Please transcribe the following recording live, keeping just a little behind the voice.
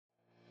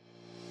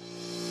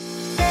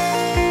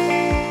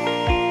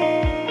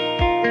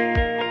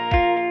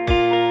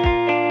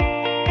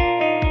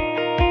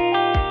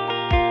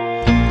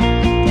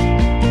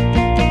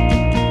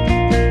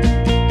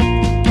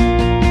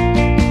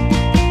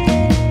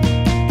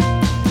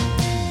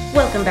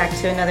welcome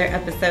back to another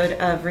episode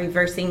of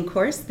Reversing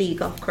Course, the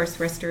golf course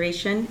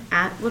restoration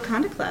at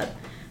Wakonda Club.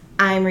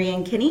 I'm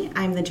Rheanne Kinney.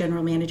 I'm the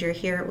general manager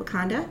here at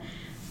Wakonda.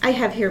 I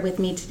have here with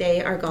me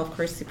today our golf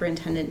course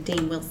superintendent,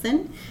 Dane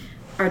Wilson,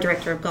 our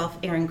director of golf,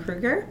 Aaron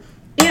Kruger,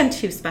 and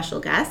two special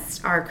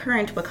guests, our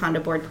current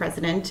Wakonda board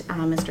president,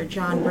 Mr.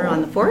 John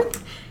Ruan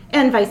IV,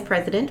 and vice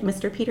president,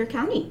 Mr. Peter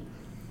Cownie.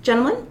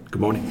 Gentlemen. Good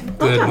morning. Welcome.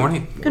 Good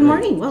morning. Good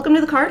morning. Welcome to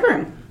the card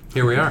room.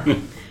 Here we are.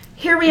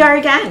 Here we are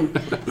again.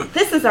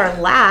 This is our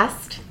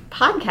last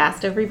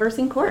podcast of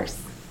Reversing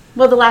Course.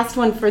 Well, the last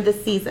one for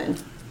this season.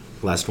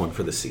 Last one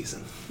for the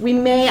season.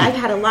 I've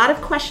had a lot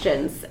of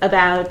questions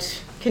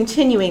about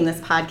continuing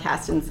this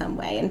podcast in some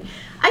way, and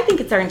I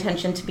think it's our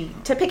intention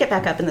to pick it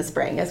back up in the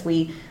spring as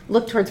we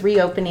look towards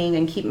reopening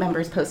and keep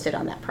members posted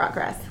on that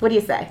progress. What do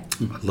you say?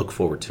 I look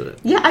forward to it.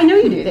 Yeah, I know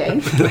you do, Dane.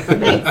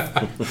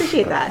 Thanks.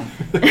 Appreciate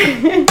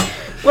that.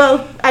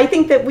 Well, I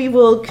think that we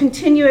will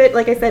continue it,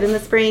 like I said, in the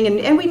spring,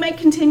 and we might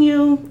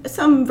continue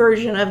some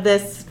version of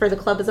this for the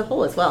club as a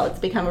whole as well. It's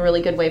become a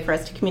really good way for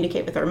us to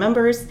communicate with our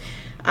members.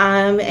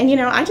 And,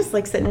 I just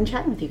like sitting and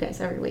chatting with you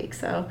guys every week,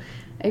 so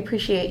I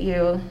appreciate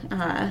you,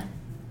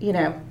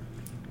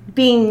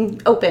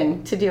 being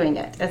open to doing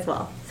it as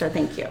well. So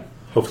thank you.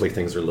 Hopefully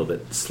things are a little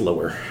bit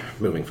slower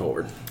moving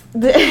forward.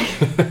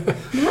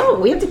 No,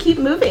 we have to keep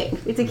moving.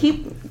 We have to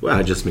keep... Well,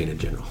 I just mean in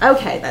general.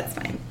 Okay, that's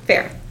fine.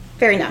 Fair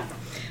enough.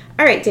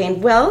 All right,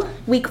 Dane. Well,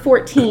 week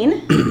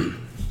 14,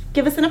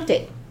 give us an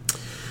update.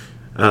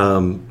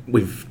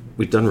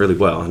 We've done really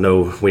well. I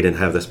know we didn't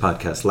have this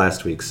podcast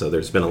last week, so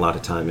there's been a lot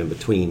of time in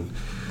between.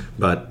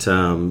 But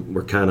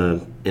we're kind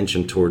of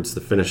inching towards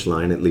the finish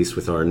line, at least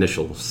with our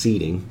initial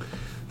seeding.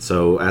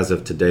 So as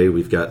of today,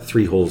 we've got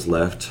 3 holes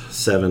left,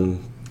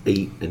 7,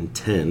 8, and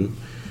 10,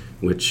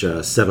 which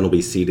 7 will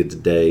be seeded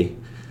today.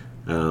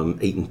 8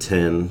 and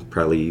 10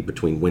 probably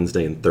between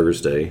Wednesday and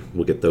Thursday.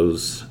 We'll get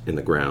those in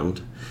the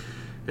ground.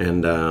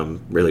 And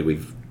really,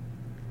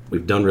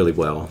 we've done really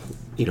well.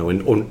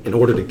 In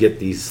order to get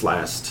these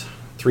last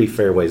 3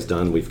 fairways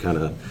done, we've kind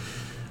of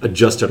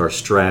adjusted our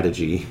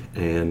strategy,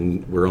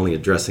 and we're only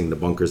addressing the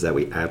bunkers that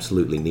we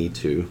absolutely need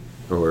to,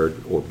 or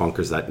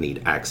bunkers that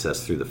need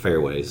access through the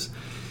fairways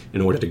in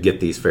order to get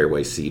these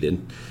fairways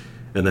seeded.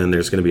 And then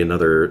there's going to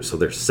be so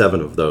there's 7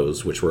 of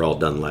those, which were all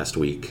done last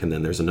week, and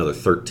then there's another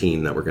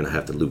 13 that we're going to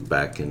have to loop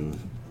back and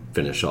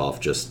finish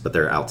off, but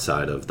they're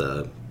outside of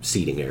the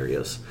seeding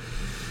areas.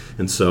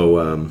 And so...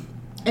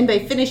 and by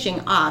finishing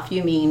off,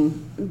 you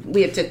mean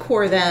we have to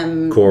core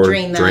them,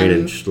 drain them?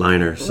 Drainage,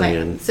 liner,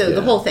 sand. So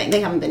the whole thing,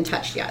 they haven't been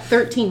touched yet.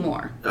 13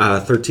 more.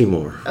 13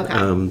 more. Okay.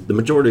 The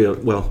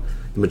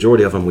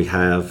majority of them we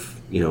have,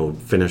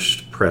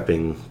 finished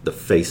prepping the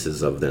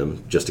faces of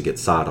them just to get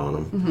sod on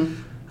them.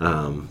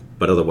 Mm-hmm.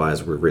 But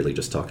otherwise, we're really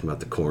just talking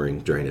about the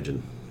coring, drainage,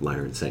 and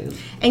liner and sand.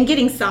 And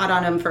getting sod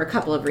on them for a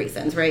couple of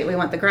reasons, right? We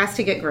want the grass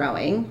to get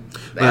growing,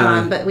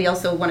 but we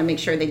also want to make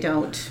sure they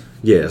don't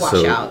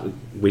wash out.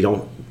 We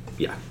don't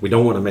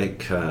want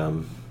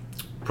to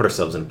put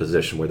ourselves in a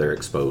position where they're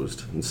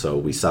exposed. And so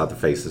we sod the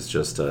faces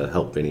just to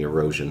help any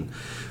erosion.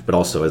 But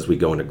also as we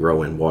go into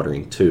grow-in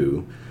watering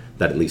too,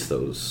 that at least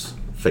those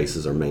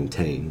faces are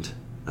maintained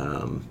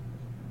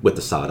with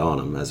the sod on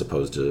them, as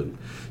opposed to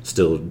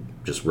still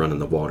just running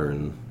the water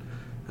and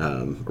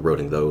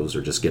eroding those,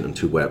 or just getting them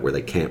too wet where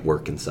they can't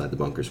work inside the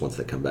bunkers once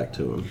they come back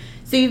to them.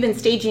 So you've been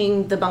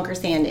staging the bunker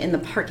sand in the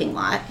parking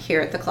lot here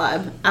at the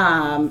club.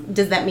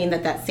 Does that mean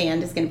that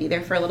sand is going to be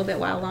there for a little bit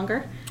while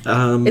longer?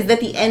 Is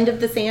that the end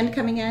of the sand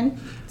coming in?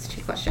 It's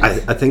 2 questions.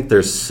 I think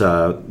there's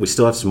we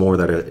still have some more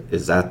that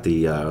is at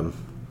the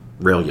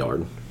rail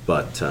yard,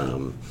 but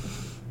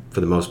for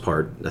the most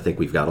part, I think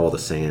we've got all the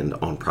sand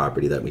on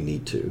property that we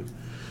need to.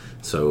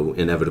 So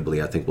inevitably,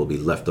 I think we'll be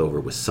left over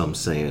with some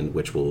sand,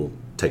 which we'll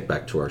take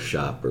back to our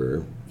shop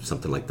or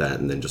something like that,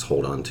 and then just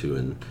hold on to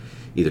and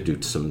either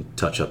do some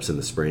touch-ups in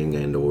the spring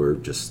and or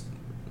just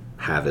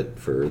have it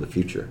for the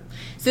future.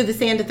 So the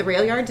sand at the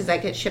rail yard, does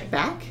that get shipped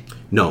back?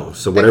 No.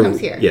 So that comes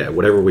here? Yeah,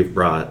 whatever we've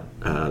brought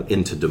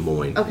into Des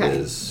Moines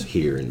is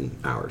here in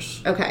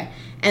ours. Okay.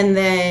 And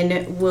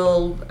then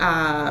we'll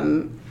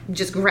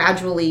just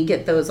gradually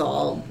get those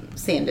all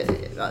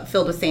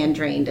filled with sand,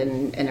 drained,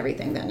 and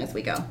everything then as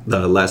we go.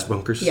 The last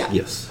bunkers? Yeah.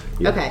 Yes.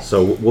 Yeah. Okay.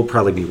 So we'll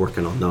probably be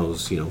working on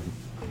those,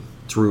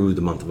 through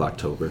the month of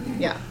October.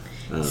 Yeah.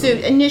 So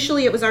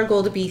initially it was our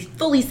goal to be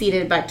fully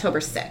seeded by October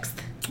 6th.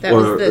 That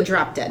was the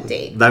drop dead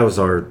date. That was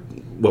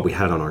what we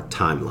had on our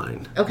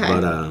timeline. Okay.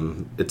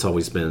 But it's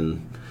always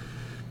been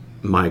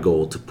my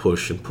goal to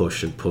push and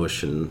push and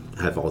push and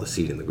have all the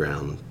seed in the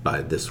ground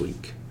by this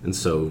week. And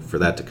so for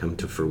that to come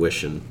to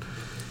fruition,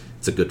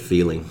 it's a good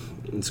feeling.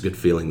 It's a good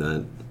feeling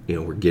that,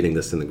 we're getting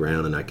this in the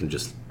ground and I can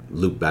just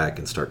loop back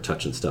and start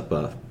touching stuff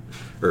up,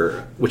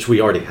 which we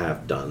already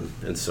have done.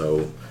 And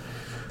so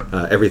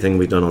everything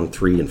we've done on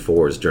 3 and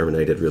 4 has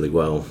germinated really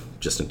well,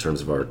 just in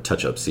terms of our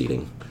touch-up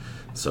seeding.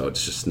 So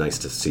it's just nice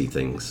to see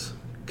things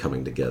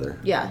coming together.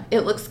 Yeah,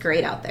 it looks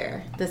great out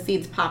there. The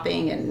seed's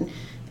popping and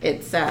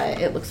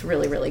it looks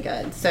really, really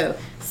good. So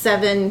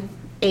 7,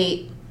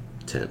 8,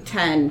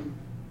 10.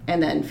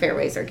 and then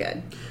fairways are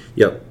good.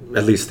 Yep,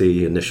 at least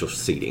the initial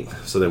seeding.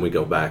 So then we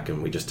go back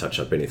and we just touch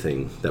up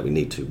anything that we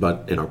need to.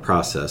 But in our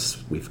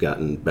process, we've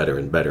gotten better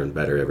and better and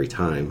better every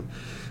time,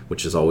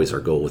 which is always our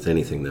goal with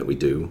anything that we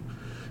do.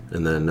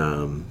 And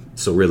then,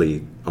 so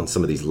really, on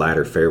some of these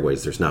latter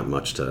fairways, there's not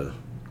much to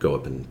go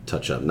up and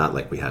touch up, not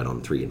like we had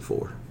on 3 and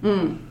 4.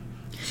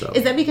 So,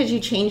 is that because you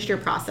changed your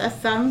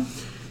process some?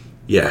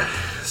 Yeah,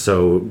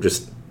 so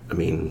just, I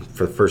mean,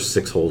 for the first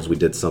 6 holes, we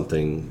did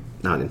something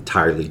not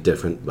entirely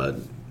different, but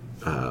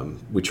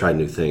we tried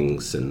new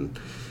things, and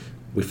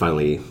we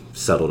finally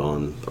settled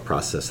on a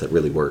process that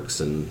really works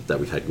and that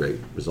we've had great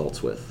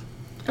results with.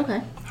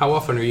 Okay. How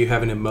often are you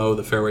having to mow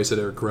the fairways that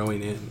are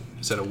growing in?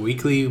 Is that a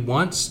weekly,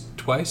 once,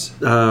 twice?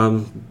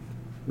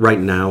 Right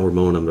now, we're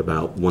mowing them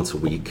about once a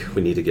week.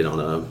 We need to get on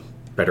a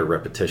better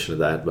repetition of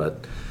that,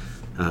 but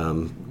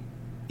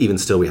even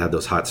still, we had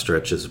those hot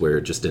stretches where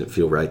it just didn't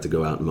feel right to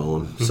go out and mow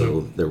them. Mm-hmm.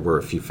 So there were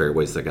a few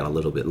fairways that got a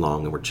little bit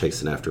long, and we're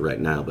chasing after right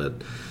now,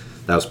 but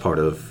that was part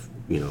of,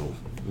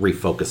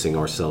 refocusing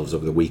ourselves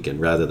over the weekend.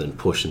 Rather than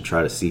push and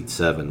try to seed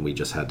 7, we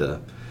just had to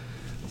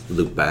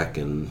loop back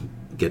and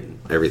get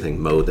everything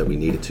mowed that we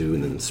needed to,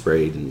 and then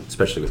sprayed, and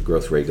especially with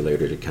growth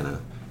regulator to kind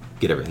of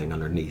get everything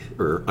underneath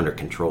or under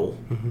control.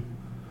 Mm-hmm.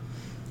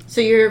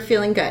 So you're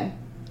feeling good? I'm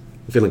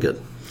feeling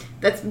good.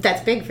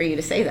 That's big for you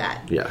to say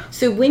that. Yeah.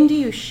 So when do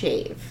you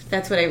shave?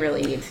 That's what I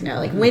really need to know.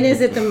 Like, when is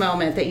it the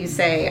moment that you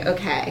say,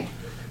 okay,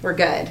 we're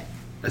good?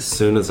 As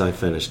soon as I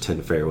finish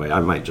 10 fairway, I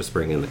might just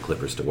bring in the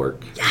clippers to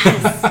work.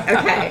 Yes.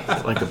 Okay.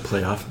 Like a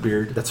playoff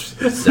beard.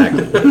 That's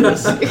exactly what it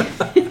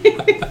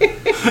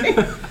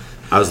is.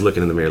 I was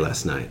looking in the mirror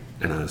last night,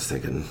 and I was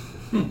thinking,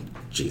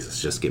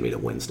 Jesus, just give me to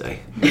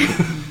Wednesday.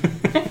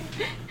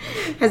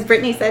 Has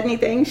Brittany said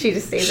anything? She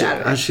just stays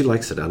out of it. She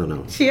likes it. I don't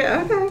know.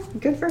 Okay.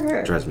 Good for her.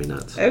 It drives me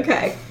nuts.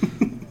 Okay.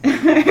 All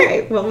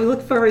right. Well, we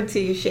look forward to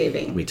you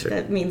shaving. Me too.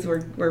 That means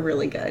we're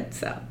really good.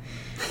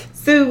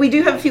 So we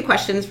do have a few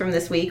questions from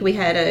this week. We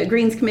had a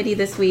Greens committee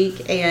this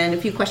week, and a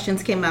few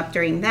questions came up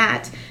during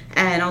that,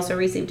 and also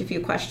received a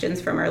few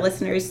questions from our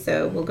listeners,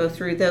 so we'll go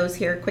through those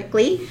here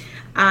quickly.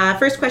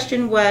 First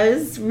question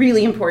was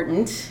really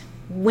important.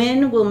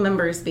 When will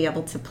members be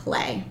able to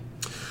play?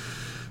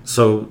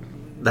 So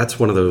that's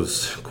one of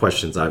those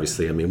questions,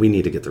 obviously. I mean, we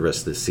need to get the rest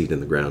of the seed in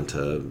the ground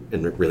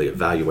and really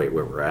evaluate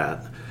where we're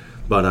at.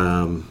 But,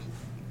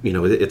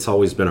 it's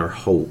always been our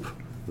hope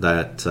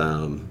that,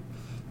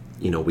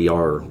 we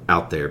are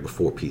out there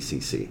before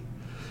PCC.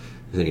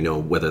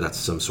 Whether that's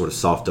some sort of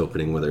soft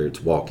opening, whether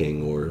it's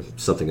walking or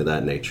something of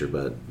that nature.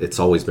 But it's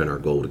always been our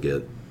goal to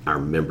get our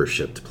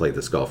membership to play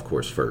this golf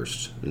course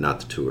first, not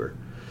the tour.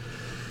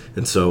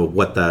 And so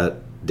what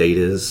that date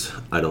is,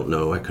 I don't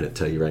know. I couldn't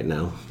tell you right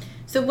now.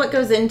 So what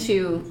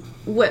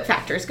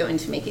factors go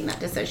into making that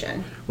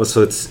decision? Well,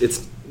 so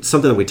it's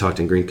something that we talked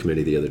in Green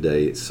Committee the other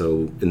day.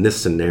 So in this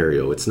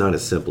scenario, it's not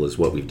as simple as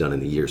what we've done in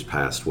the years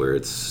past, where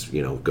it's,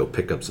 go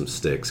pick up some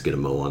sticks, get a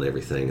mow on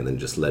everything, and then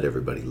just let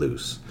everybody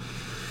loose.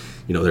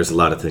 There's a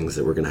lot of things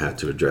that we're going to have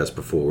to address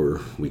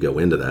before we go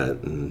into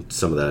that. And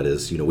some of that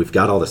is, we've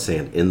got all the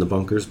sand in the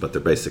bunkers, but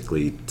they're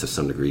basically, to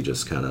some degree,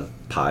 just kind of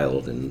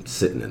piled and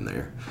sitting in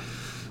there.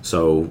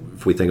 So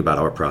if we think about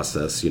our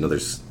process,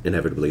 there's going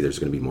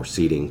to be more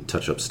seeding,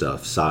 touch-up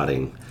stuff,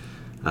 sodding.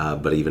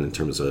 But even in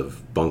terms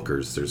of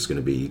bunkers, there's going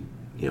to be,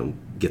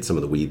 get some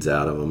of the weeds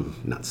out of them.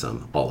 Not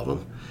some, all of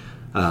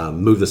them.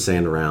 Move the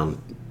sand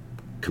around,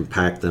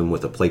 compact them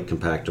with a plate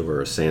compactor or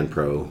a Sand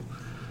Pro,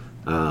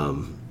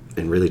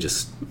 and really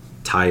just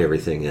tie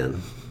everything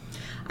in.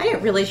 I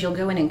didn't realize you'll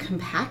go in and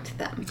compact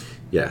them.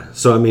 Yeah.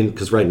 So,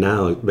 because right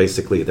now,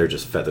 basically, they're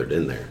just feathered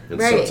in there. And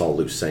right. So it's all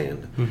loose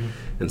sand. Mm-hmm.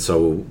 And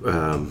so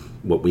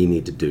what we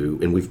need to do,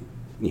 and we've,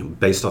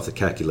 based off the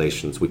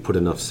calculations, we put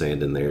enough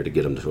sand in there to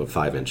get them to a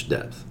 5-inch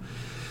depth.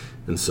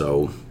 And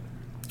so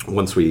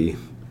once we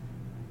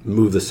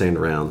move the sand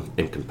around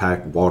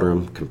and water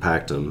them,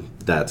 compact them,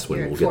 that's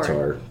when we'll get to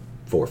our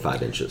 4 or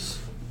 5 inches.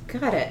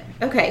 Got it.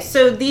 Okay.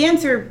 So the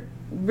answer,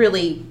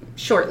 really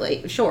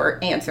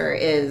short answer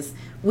is,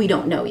 we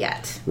don't know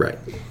yet. Right.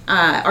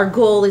 Our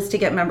goal is to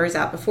get members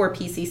out before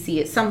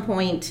PCC at some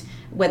point,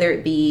 whether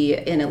it be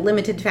in a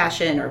limited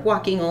fashion or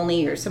walking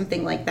only or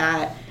something like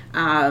that.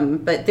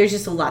 But there's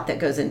just a lot that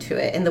goes into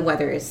it, and the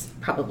weather is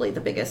probably the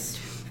biggest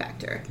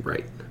factor.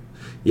 Right.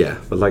 Yeah,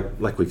 but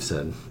like we've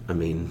said,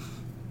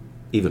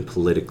 even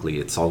politically,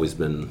 it's always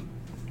been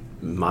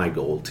my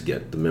goal to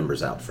get the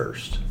members out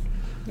first.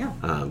 Yeah.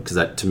 Because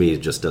that, to me,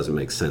 it just doesn't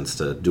make sense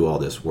to do all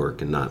this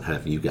work and not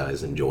have you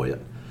guys enjoy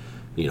it.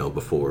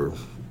 Before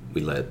we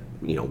let,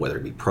 whether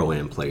it be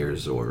pro-am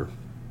players or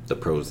the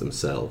pros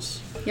themselves.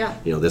 Yeah.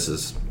 This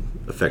is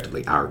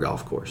effectively our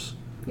golf course.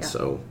 Yeah.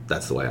 So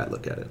that's the way I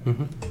look at it.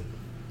 Mm-hmm.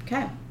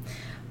 Okay.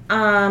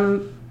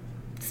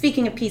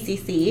 Speaking of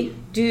PCC,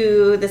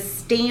 do the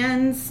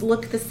stands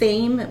look the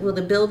same? Will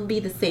the build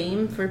be the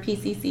same for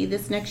PCC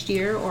this next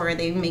year, or are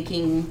they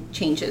making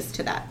changes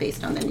to that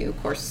based on the new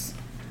course?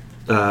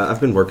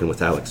 I've been working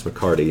with Alex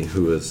McCarty,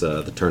 who is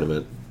the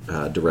tournament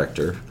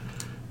director.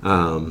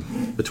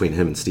 between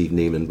him and Steve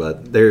Neiman,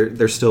 but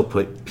they're still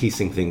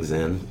piecing things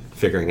in,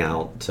 figuring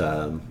out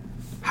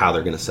how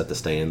they're going to set the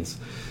stands.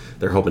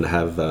 They're hoping to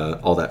have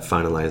all that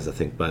finalized, I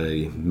think,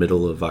 by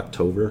middle of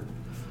October,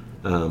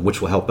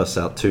 which will help us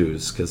out too,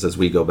 because as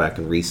we go back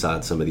and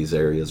resod some of these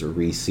areas or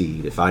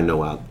reseed, if I know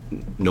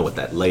what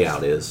that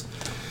layout is,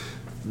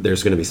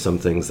 there's going to be some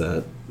things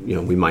that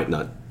we might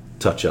not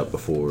touch up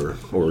before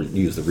or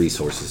use the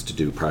resources to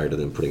do prior to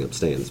them putting up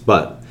stands.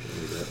 But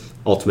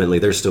ultimately,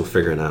 they're still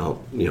figuring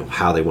out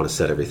how they want to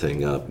set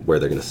everything up, where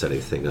they're going to set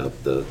everything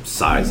up, the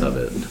size of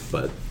it.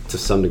 But to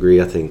some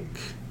degree, I think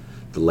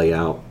the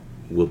layout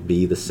will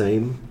be the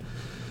same,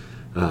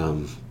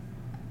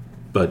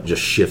 but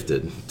just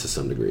shifted to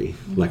some degree.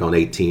 Like on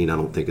 18, I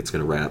don't think it's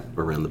going to wrap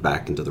around the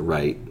back and to the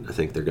right. I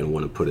think they're going to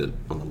want to put it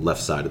on the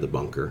left side of the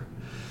bunker.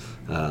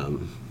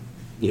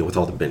 With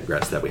all the bent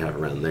grass that we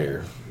have around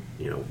there,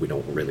 we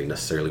don't really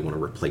necessarily want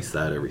to replace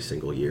that every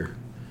single year.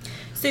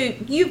 So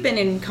you've been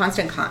in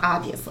constant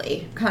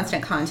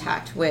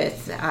contact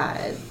with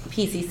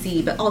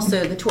PCC, but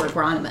also the tour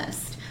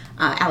agronomist,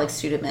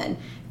 Alex Studeman.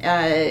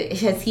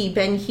 Has he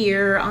been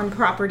here on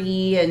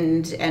property,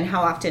 and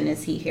how often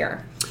is he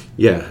here?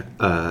 Yeah,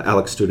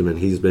 Alex Studeman,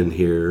 he's been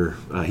here.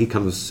 He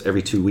comes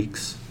every 2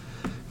 weeks,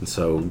 and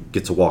so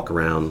gets a walk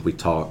around. We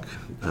talk,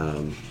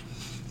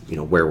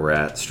 where we're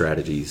at,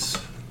 strategies,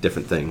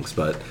 different things.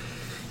 But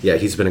yeah,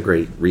 he's been a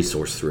great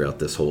resource throughout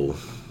this whole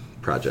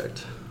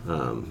project.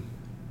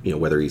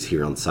 Whether he's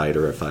here on site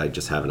or if I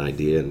just have an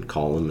idea and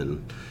call him,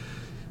 and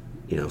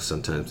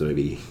sometimes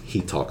maybe he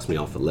talks me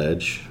off a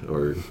ledge,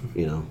 or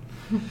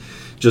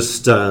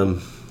just. But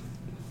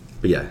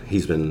yeah,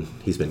 he's been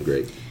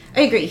great.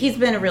 I agree. He's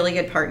been a really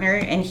good partner,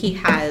 and he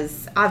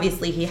has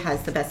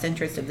the best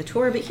interest of the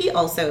tour, but he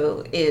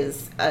also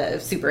is a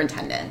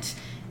superintendent,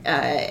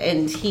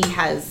 and he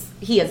has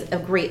a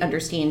great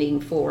understanding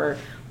for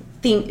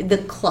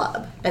the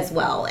club as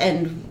well,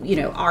 and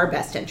our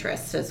best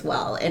interests as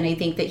well. And I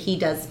think that he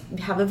does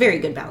have a very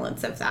good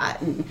balance of that,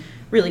 and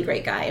really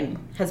great guy, and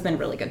has been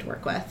really good to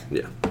work with.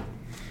 Yeah.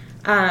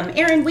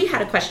 Aaron, we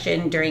had a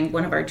question during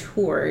one of our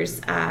tours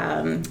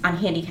on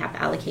handicap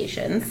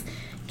allocations.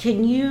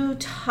 Can you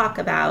talk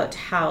about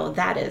how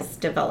that is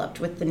developed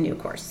with the new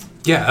course?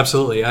 Yeah,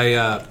 absolutely.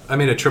 I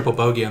made a triple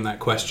bogey on that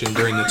question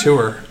during the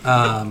tour.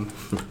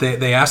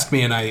 They asked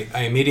me, and I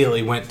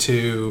immediately went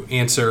to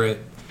answer it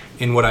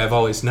in what I've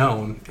always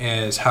known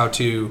as how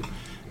to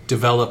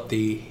develop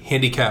the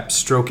handicap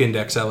stroke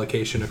index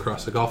allocation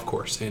across the golf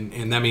course.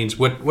 And that means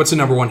what's the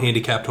number one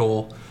handicapped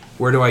hole?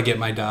 Where do I get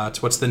my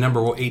dots? What's the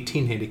number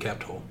 18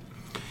 handicapped hole?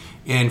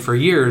 And for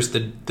years,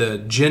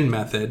 the GIN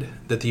method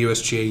that the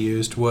USGA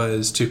used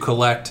was to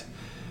collect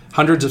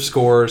hundreds of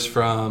scores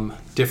from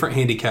different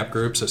handicap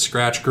groups, a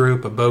scratch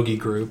group, a bogey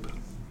group,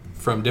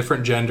 from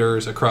different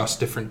genders across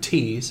different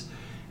tees,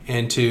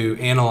 and to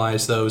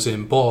analyze those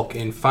in bulk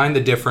and find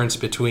the difference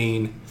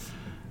between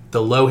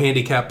the low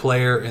handicap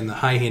player and the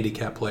high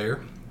handicap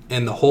player.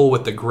 And the hole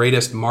with the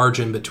greatest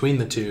margin between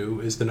the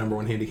two is the number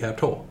one handicapped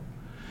hole.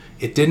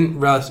 It didn't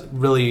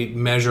really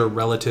measure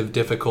relative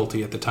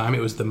difficulty at the time.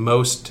 It was the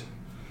most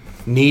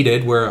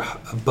needed, where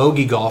a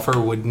bogey golfer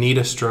would need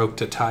a stroke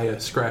to tie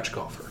a scratch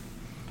golfer.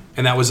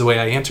 And that was the way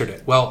I answered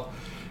it. Well,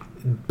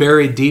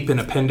 buried deep in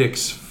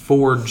Appendix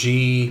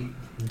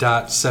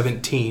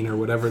 4G.17 or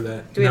whatever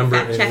that number is. Do we have a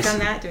fact check on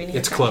that? Do we need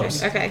it's a fact close.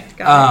 Check? Okay,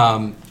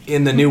 got it.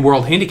 In the new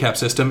World Handicap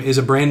System is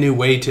a brand new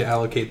way to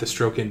allocate the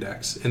stroke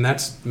index, and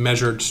that's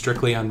measured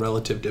strictly on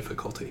relative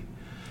difficulty.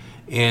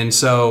 And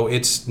so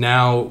it's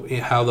now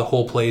how the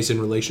hole plays in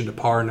relation to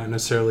par, not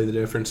necessarily the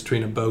difference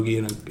between a bogey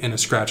and a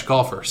scratch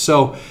golfer.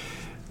 So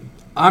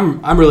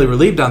I'm really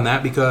relieved on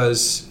that,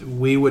 because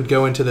we would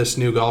go into this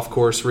new golf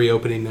course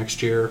reopening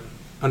next year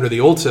under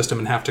the old system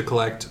and have to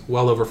collect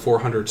well over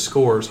 400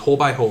 scores, hole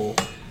by hole,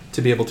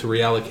 to be able to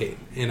reallocate.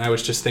 And I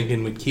was just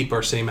thinking we'd keep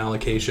our same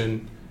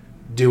allocation,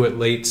 do it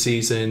late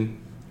season,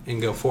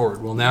 and go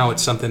forward. Well, now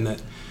it's something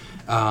that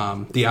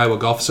the Iowa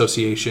Golf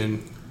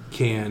Association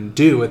can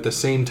do at the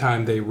same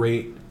time they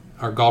rate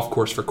our golf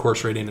course for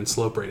course rating and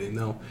slope rating.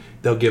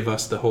 They'll give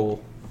us the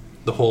whole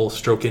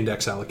stroke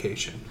index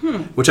allocation,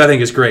 which I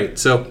think is great.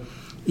 So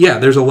yeah,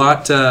 there's a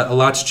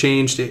lot's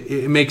changed.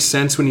 It makes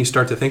sense when you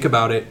start to think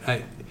about it.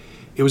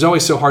 It was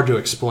always so hard to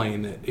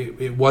explain that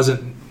it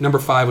wasn't, number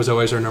 5 was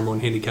always our number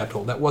one handicapped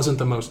hole. That wasn't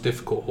the most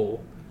difficult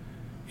hole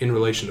in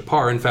relation to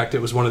par. In fact,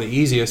 it was one of the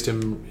easiest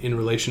in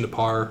relation to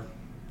par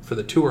for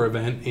the tour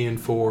event and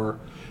for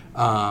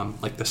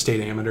like the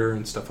state amateur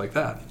and stuff like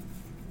that.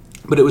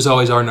 But it was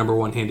always our number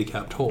one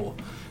handicapped hole.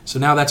 So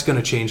now that's going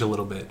to change a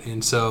little bit.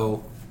 And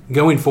so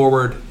going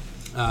forward,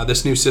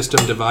 this new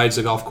system divides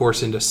the golf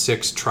course into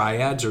 6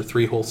 triads, or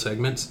 3-hole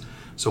segments.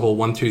 So hole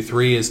 1 through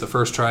 3 is the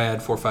first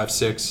triad, 4, 5,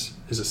 6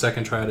 is the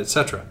second triad,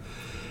 etc.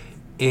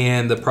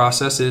 And the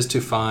process is to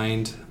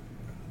find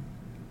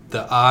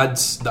the odd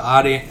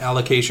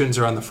allocations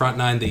are on the front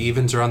 9, the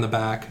evens are on the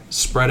back,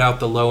 spread out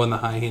the low and the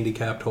high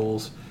handicapped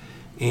holes,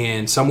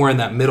 and somewhere in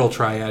that middle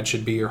triad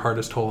should be your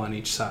hardest hole on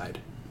each side.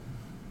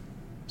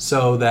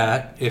 so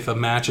that if a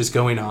match is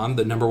going on,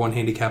 the number one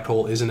handicapped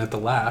hole isn't at the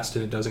last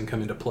and it doesn't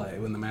come into play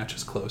when the match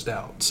is closed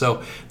out.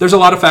 So there's a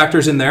lot of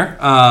factors in there.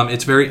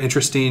 It's very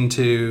interesting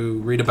to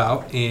read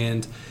about,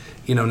 and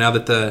now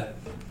that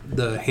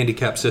the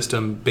handicap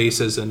system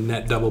bases a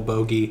net double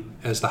bogey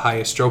as the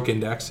highest stroke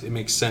index, it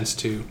makes sense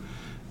to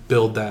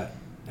build that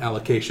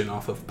allocation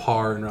off of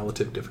par and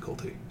relative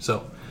difficulty.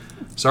 So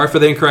sorry for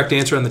the incorrect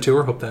answer on the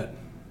tour. Hope that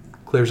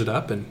clears it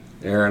up. And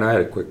Aaron, I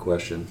had a quick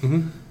question.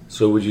 Mm-hmm.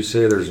 So would you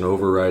say there's an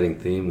overriding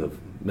theme of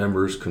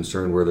members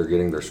concerned where they're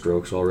getting their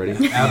strokes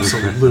already?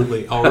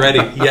 Absolutely. Already,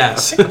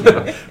 yes.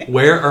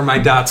 Where are my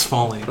dots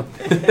falling?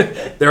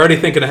 They're already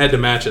thinking ahead to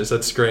matches.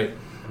 That's great.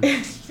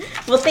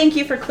 Well, thank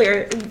you for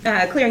clearing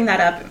that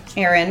up,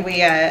 Aaron.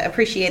 We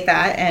appreciate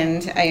that,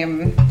 and I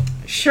am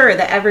sure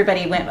that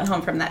everybody went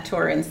home from that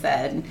tour and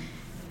said,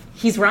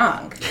 he's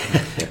wrong.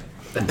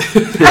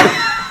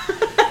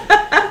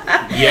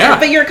 Yeah.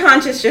 But your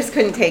conscience just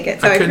couldn't take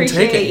it. So I couldn't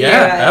appreciate take it. you.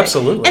 Yeah,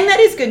 absolutely. And that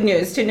is good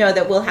news to know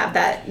that we'll have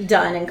that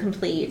done and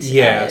complete.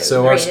 Yeah,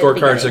 so our right at the scorecards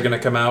are beginning. going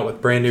to come out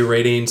with brand new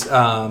ratings.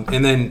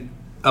 And then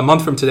a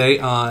month from today,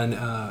 on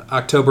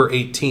October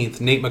 18th,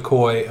 Nate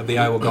McCoy of the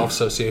Iowa Golf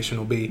Association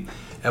will be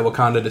at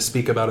Wakonda to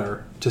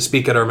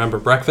speak at our member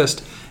breakfast.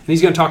 And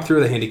he's going to talk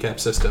through the handicap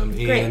system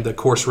and the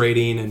course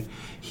rating. And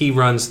he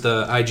runs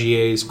the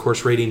IGA's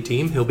course rating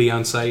team. He'll be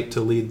on site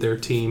to lead their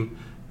team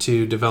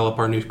to develop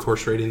our new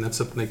course rating. That's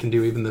something they can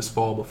do even this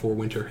fall before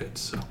winter hits.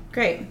 So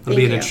Great. It'll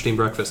be an interesting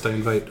breakfast. I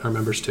invite our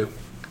members to.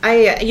 I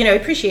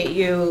appreciate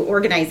you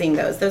organizing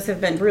those. Those have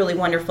been really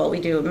wonderful.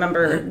 We do a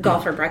member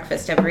golfer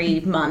breakfast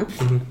every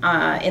month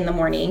in the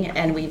morning,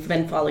 and we've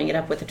been following it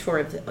up with a tour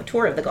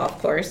of the golf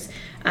course.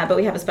 But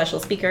we have a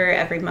special speaker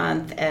every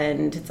month,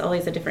 and it's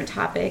always a different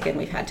topic. And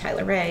we've had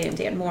Tyler Ray and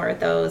Dan Moore at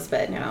those,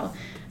 but now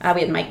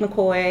we had Mike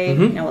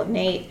McCoy, now with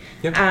Nate.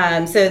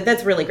 Yep. So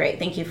that's really great.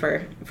 Thank you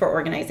for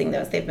organizing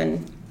those. They've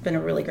been a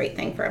really great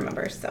thing for our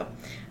members. So.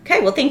 Okay,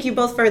 well, thank you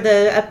both for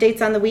the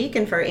updates on the week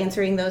and for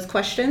answering those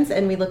questions,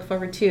 and we look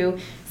forward to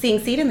seeing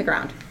seed in the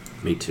ground.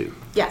 Me too.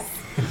 Yes.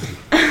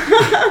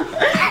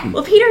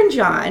 Well, Peter and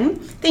John,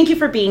 thank you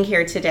for being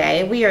here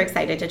today. We are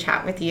excited to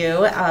chat with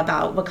you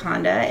about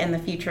Wakonda and the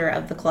future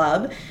of the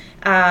club.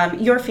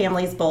 Your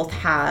families both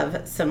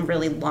have some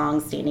really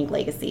long-standing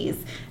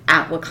legacies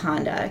at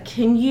Wakonda.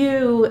 Can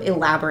you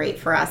elaborate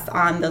for us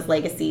on those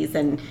legacies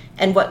and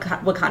what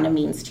Wakonda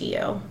means to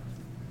you?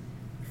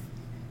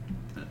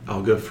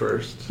 I'll go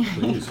first,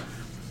 please.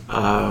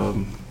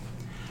 I'm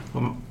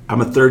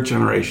a third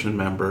generation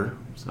member.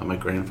 So my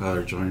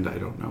grandfather joined, I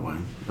don't know when,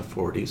 in the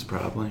 40s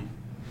probably.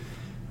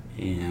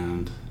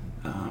 And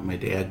my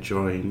dad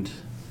joined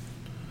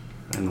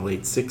in the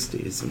late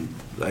 60s. And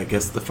I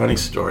guess the funny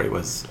story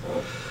was,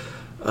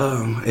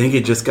 I think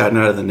he'd just gotten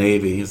out of the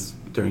Navy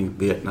during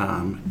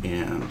Vietnam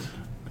and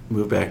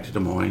moved back to Des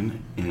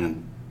Moines.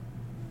 And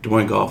Des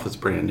Moines Golf was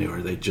brand new,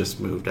 or they just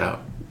moved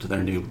out to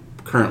their new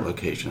current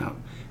location out.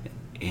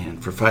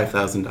 And for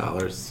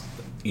 $5,000,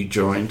 you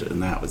joined,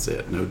 and that was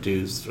it. No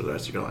dues for the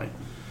rest of your life.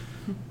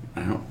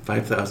 I don't.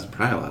 $5,000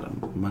 probably a lot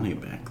of money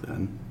back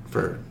then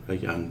for a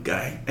young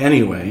guy.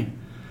 Anyway,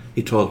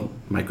 he told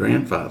my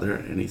grandfather,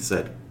 and he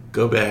said,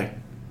 "Go back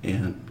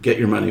and get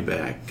your money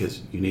back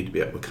because you need to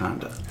be at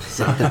Wakonda."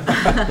 So,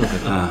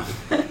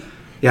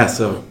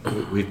 so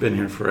we've been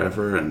here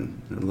forever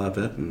and love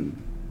it.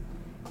 And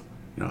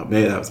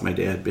maybe that was my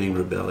dad being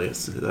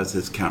rebellious. That's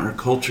his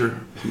counterculture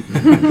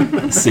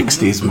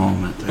 60s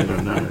moment. I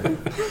don't know.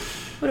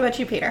 What about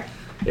you, Peter?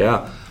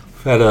 Yeah,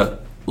 I've had a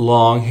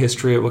long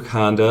history at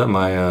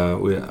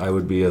Wakonda. I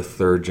would be a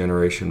third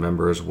generation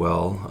member as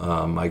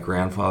well. My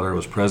grandfather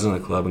was president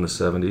of the club in the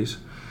 70s.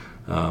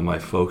 My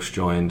folks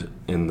joined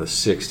in the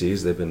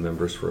 60s. They've been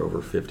members for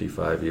over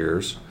 55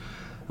 years.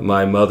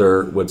 My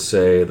mother would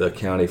say the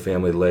Cownie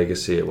family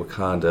legacy at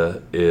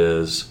Wakonda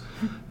is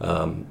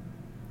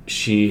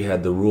she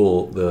had the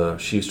rule,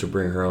 she used to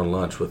bring her own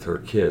lunch with her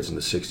kids in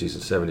the 60s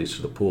and 70s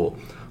to the pool.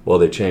 Well,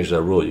 they changed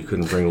that rule. You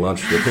couldn't bring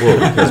lunch to the pool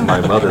because my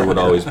mother would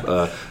always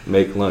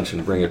make lunch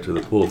and bring it to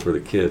the pool for the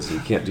kids. You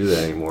can't do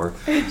that anymore.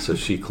 So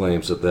she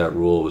claims that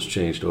rule was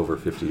changed over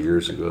 50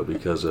 years ago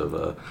because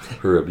of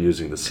her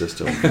abusing the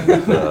system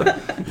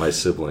with my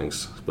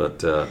siblings.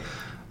 But a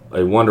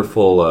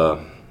wonderful,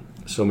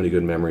 so many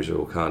good memories of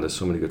Wakonda,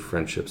 so many good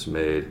friendships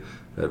made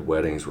at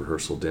weddings,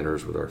 rehearsal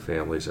dinners with our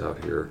families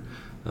out here.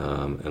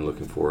 And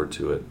looking forward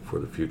to it for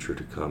the future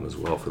to come as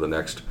well for the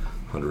next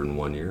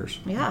 101 years.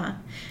 Yeah.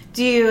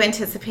 Do you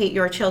anticipate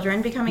your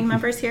children becoming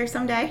members here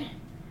someday?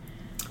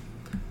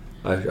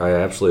 I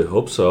absolutely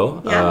hope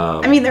so.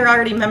 Yeah. They're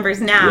already members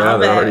now, yeah,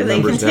 they're already but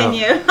they members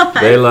continue. Now.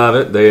 They love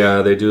it.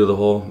 They do the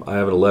whole. I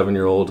have an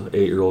 11-year-old,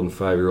 8-year-old, and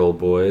 5-year-old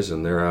boys,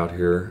 and they're out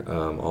here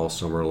all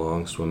summer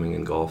long, swimming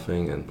and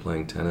golfing and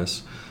playing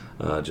tennis,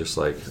 just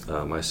like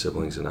my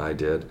siblings and I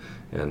did.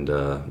 And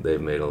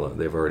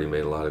they've already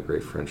made a lot of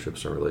great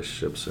friendships and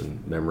relationships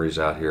and memories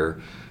out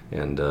here,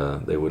 and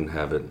they wouldn't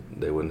have it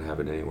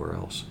anywhere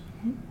else.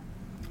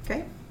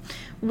 Okay.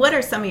 What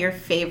are some of your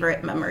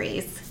favorite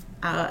memories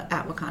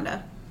at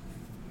Wakonda?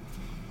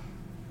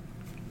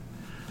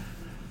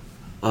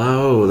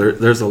 Oh,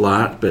 there's a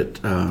lot,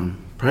 but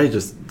probably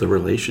just the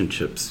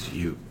relationships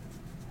you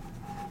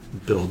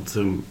build.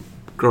 So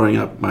growing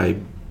up, I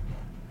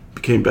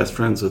became best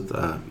friends with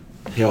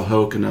Hale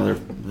Hoke,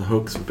 the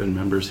Hokes have been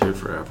members here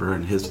forever,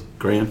 and his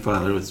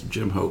grandfather was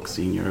Jim Hoke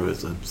Sr., who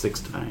was a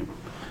 6-time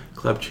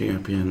club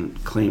champion,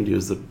 claimed he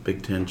was the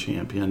Big Ten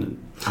champion in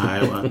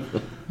Iowa.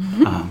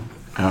 I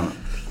don't know.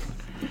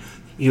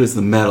 He was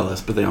the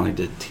medalist, but they only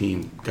did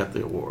team, got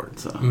the award.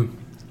 So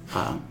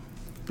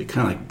be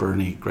kind of like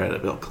Bernie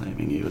Gradeville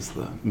claiming he was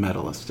the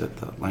medalist at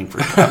the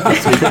Langford Cup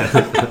this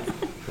weekend.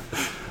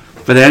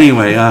 But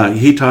anyway,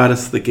 he taught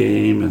us the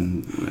game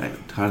and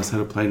taught us how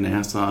to play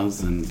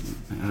Nassau's and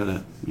how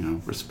to,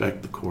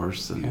 respect the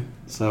course. And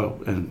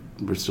and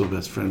we're still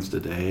best friends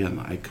today.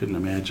 And I couldn't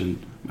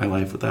imagine my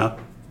life without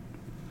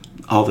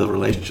all the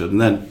relationships.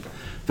 And then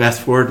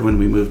fast forward when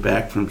we moved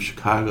back from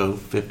Chicago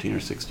 15 or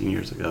 16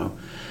 years ago,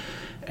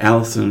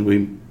 Allison,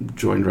 we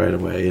joined right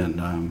away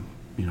and,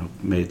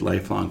 made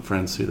lifelong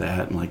friends through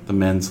that and like the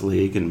men's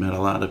league and met a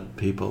lot of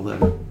people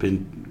that have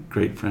been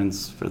great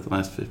friends for the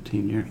last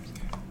 15 years.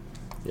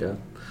 Yeah.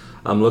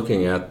 I'm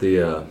looking at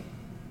the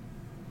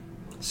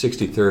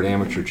 63rd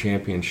Amateur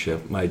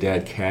Championship. My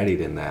dad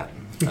caddied in that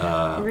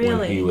Really?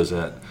 when he was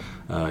at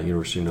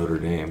University of Notre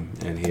Dame,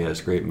 and he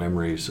has great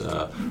memories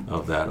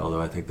of that,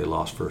 although I think they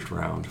lost first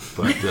round.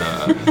 But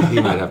he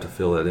might have to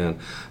fill it in.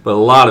 But a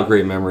lot of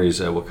great memories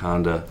at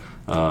Wakonda.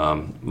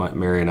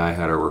 Mary and I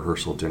had a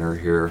rehearsal dinner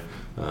here,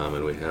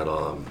 and we had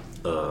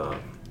a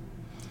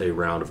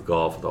round of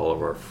golf with all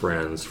of our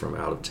friends from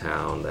out of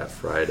town that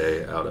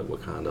Friday out at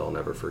Wakonda. I'll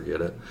never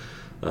forget it.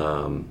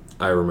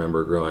 I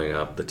remember growing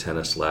up, the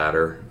tennis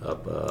ladder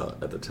up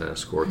at the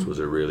tennis courts was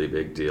a really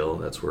big deal.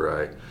 That's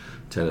where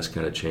tennis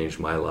kind of changed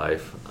my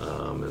life,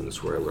 and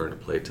that's where I learned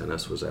to play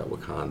tennis was at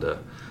Wakonda.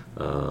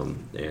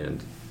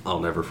 And I'll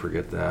never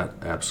forget that,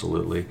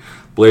 absolutely.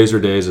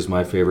 Blazer Days is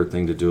my favorite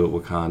thing to do at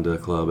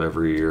Wakonda Club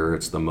every year.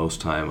 It's the most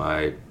time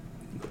I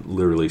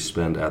literally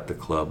spend at the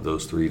club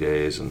those 3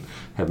 days and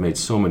have made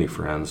so many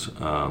friends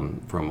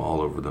from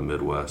all over the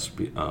Midwest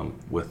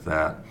with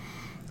that.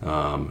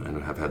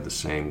 And have had the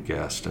same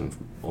guest and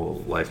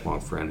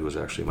lifelong friend who was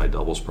actually my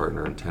doubles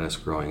partner in tennis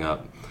growing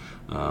up,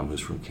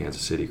 who's from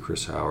Kansas City,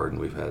 Chris Howard, and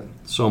we've had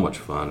so much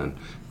fun. And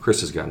Chris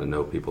has gotten to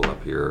know people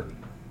up here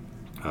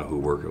who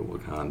work at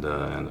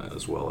Wakonda and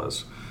as well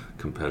as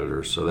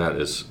competitors. So that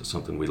is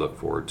something we look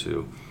forward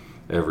to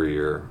every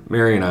year.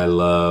 Mary and I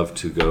love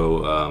to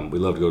go. We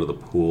love to go to the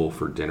pool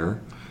for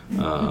dinner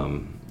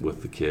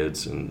with the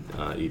kids and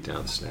eat down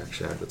at the Snack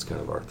Shack. That's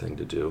kind of our thing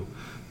to do,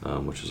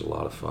 which is a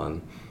lot of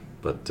fun.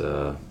 But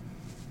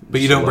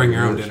you don't bring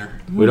your own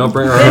dinner. We don't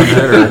bring our own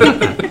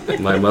dinner.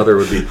 My mother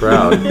would be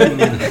proud.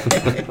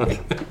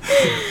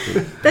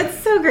 That's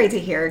so great to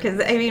hear because,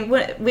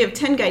 we have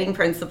 10 guiding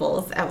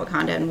principles at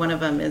Wakonda, and one of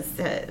them is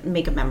to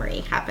make a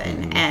memory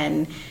happen. Mm-hmm.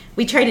 And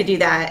we try to do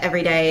that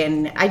every day,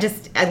 and I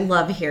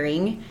love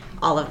hearing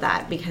all of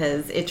that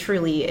because it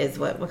truly is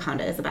what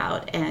Wakonda is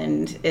about.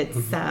 And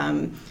it's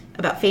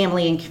about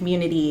family and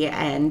community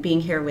and being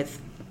here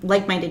with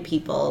like-minded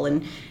people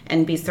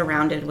and be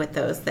surrounded with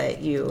those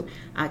that you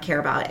care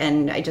about.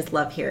 And I just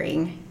love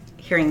hearing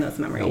those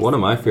memories. Now, one of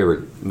my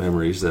favorite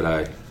memories that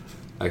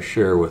I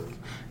share with,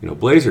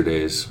 Blazer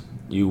Days,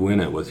 you win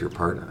it with your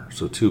partner.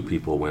 So 2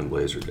 people win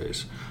Blazer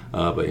Days.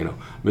 But,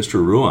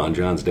 Mr. Ruan,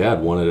 John's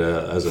dad, won it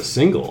as a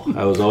single.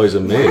 I was always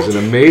amazed.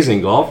 An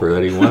amazing golfer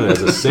that he won it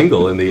as a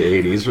single in the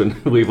 80s.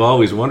 And we've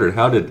always wondered,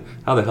 how the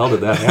hell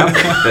did that happen,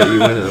 that you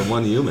win it in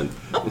one human?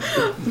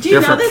 Do you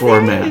Different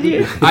format.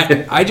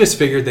 I just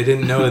figured they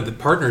didn't know the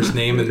partner's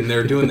name and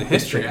they're doing the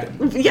history. Tell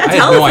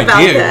us about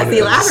this.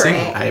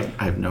 Elaborate.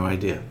 I have no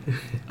idea.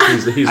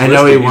 He's I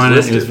know he won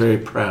it. He was very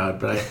proud,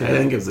 but I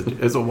think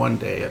it was a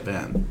one-day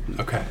event.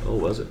 Okay. Oh,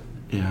 was it?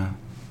 Yeah.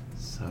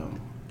 So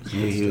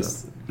maybe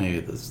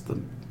this is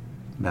the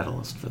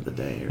medalist for the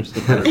day or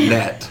something. Or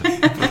net. For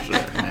sure.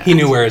 Net. He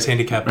knew where his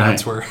handicap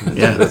notes were.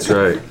 Yeah, that's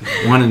right.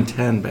 1 in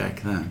 10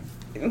 back then.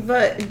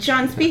 But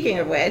John, speaking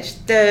of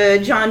which,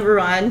 the John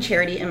Ruan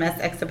Charity MS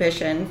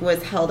Exhibition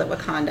was held at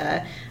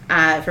Wakonda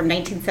from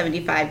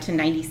 1975 to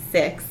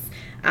 96.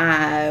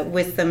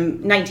 With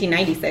some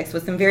 1996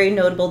 with some very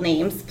notable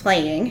names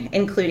playing,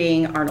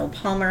 including Arnold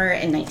Palmer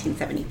in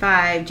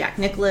 1975, Jack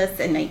Nicklaus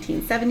in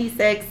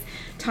 1976,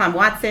 Tom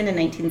Watson in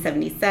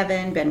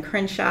 1977, Ben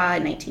Crenshaw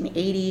in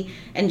 1980,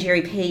 and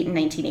Jerry Pate in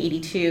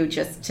 1982,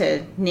 just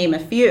to name a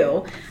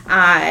few.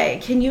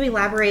 Can you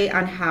elaborate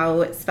on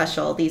how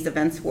special these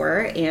events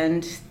were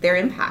and their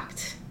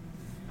impact?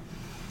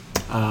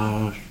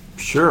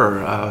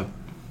 Sure.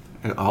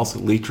 Also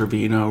Lee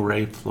Trevino,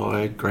 Ray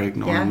Floyd, Greg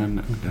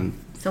Norman, and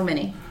so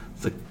many.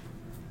 The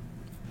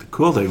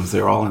cool thing was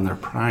they were all in their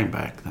prime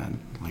back then.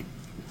 Like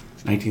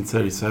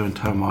 1977,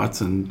 Tom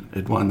Watson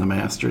had won the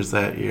Masters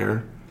that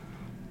year,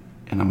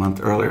 and a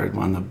month earlier had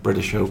won the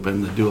British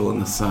Open, the Duel in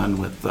the Sun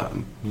with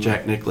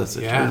Jack Nicklaus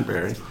at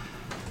Turnberry.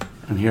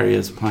 And here he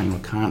is playing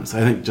Wakonda. So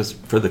I think just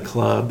for the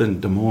club in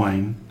Des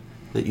Moines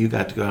that you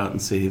got to go out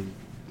and see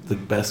the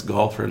best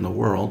golfer in the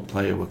world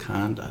play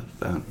Wakonda.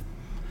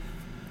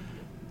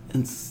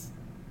 and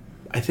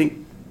I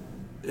think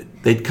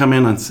they'd come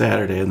in on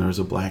Saturday, and there was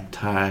a black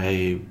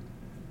tie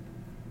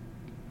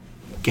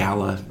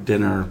gala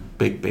dinner,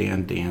 big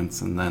band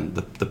dance, and then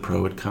the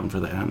pro would come for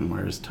that and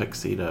wear his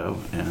tuxedo.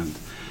 And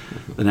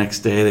the next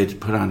day they'd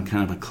put on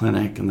kind of a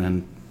clinic and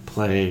then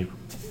play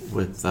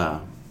with,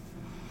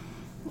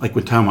 like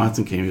when Tom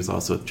Watson came, he was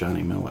also with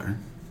Johnny Miller,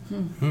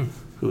 who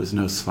was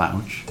no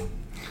slouch.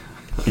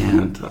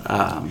 And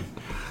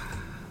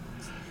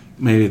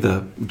maybe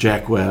the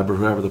Jack Webb or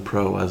whoever the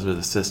pro was or the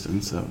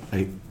assistant. So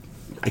I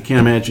can't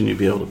imagine you'd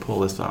be able to pull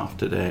this off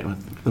today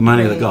with the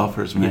money the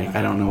golfers make.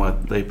 I don't know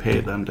what they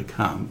pay them to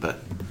come, but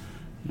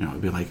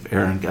it'd be like if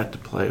Aaron got to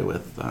play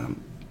with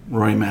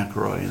Roy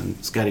McIlroy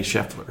and Scotty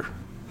Scheffler.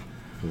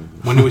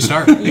 When do we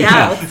start?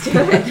 Yeah, let's do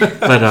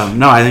it. But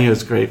no, I think it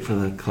was great for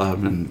the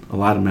club, and a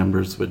lot of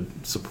members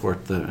would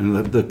support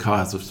the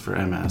cause was for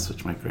MS,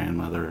 which my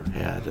grandmother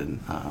had, and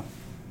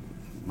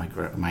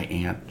my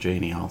aunt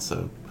Janie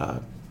also.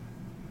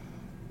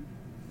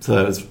 So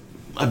it was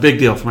a big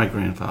deal for my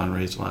grandfather and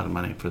raised a lot of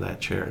money for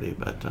that charity,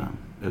 but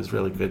it was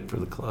really good for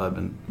the club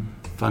and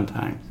fun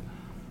times.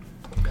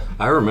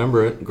 I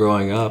remember it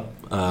growing up.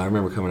 I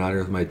remember coming out here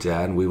with my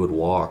dad, and we would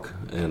walk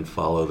and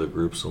follow the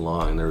groups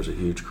along. And there was a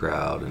huge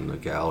crowd in the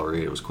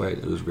gallery. It was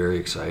very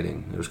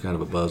exciting. There was kind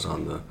of a buzz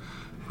on the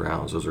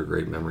grounds. Those are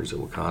great memories at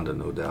Wakonda,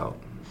 no doubt.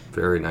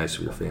 Very nice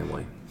of your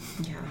family.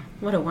 Yeah,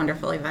 what a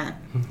wonderful event.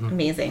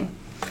 Amazing.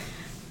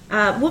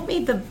 What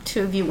made the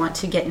two of you want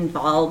to get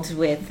involved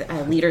with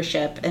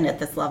leadership and at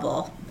this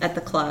level at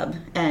the club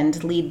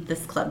and lead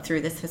this club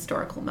through this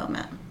historical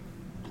moment?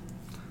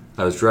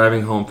 I was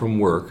driving home from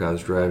work. I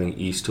was driving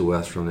east to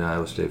west from the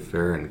Iowa State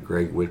Fair, and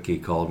Greg Whitkey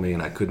called me,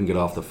 and I couldn't get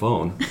off the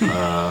phone.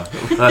 I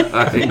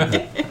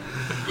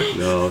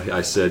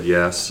said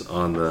yes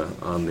on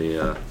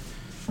the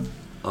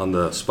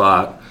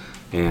spot,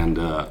 and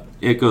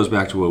it goes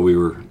back to what we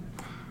were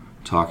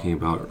talking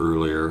about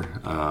earlier.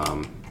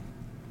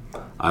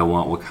 I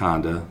want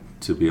Wakonda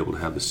to be able to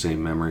have the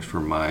same memories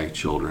for my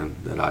children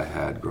that I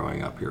had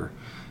growing up here.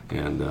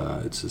 And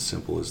it's as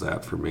simple as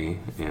that for me.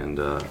 And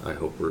I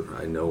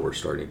know we're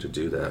starting to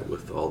do that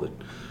with all the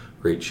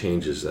great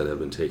changes that have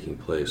been taking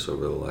place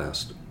over the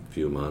last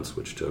few months,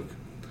 which took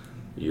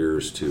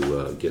years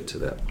to get to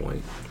that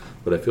point.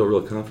 But I feel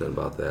real confident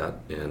about that,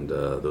 and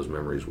those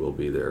memories will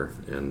be there.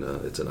 And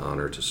it's an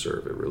honor to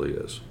serve. It really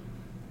is.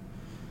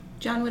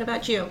 John, what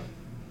about you?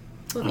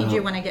 What made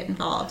you want to get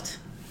involved?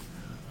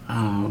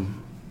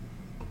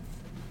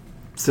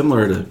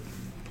 Similar to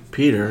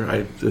Peter,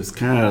 it was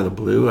kind of out of the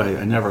blue.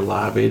 I never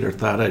lobbied or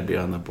thought I'd be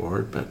on the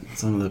board, but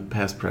some of the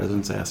past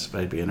presidents asked if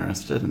I'd be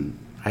interested, and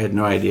I had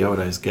no idea what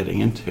I was getting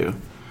into.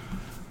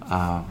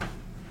 But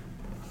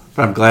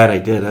I'm glad I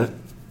did it,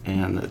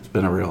 and it's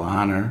been a real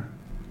honor.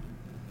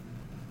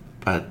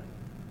 But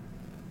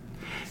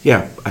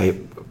yeah, I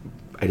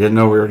didn't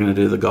know we were going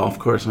to do the golf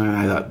course, and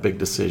I thought big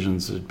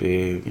decisions would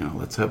be,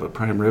 let's have a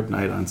prime rib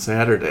night on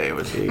Saturday. It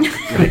would be,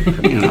 great,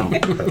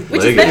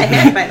 Which has been a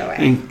hit, by the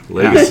way.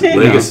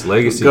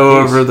 Legacy.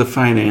 Go over the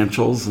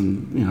financials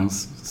and,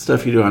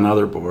 stuff you do on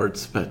other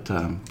boards. But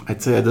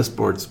I'd say this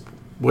board's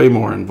way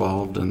more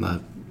involved in the,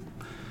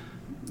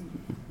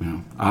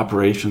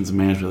 operations and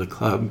management of the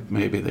club.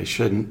 Maybe they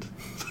shouldn't.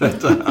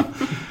 But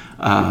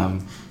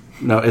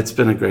no, it's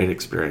been a great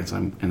experience,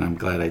 and I'm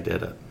glad I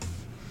did it.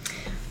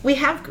 We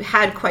have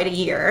had quite a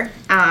year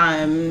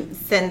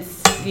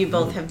since you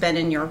both have been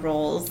in your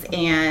roles,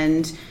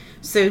 and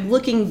so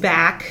looking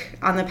back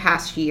on the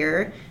past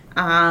year,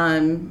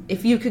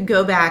 if you could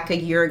go back a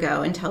year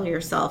ago and tell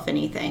yourself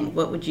anything,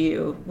 what would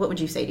you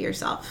say to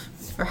yourself,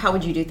 or how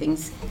would you do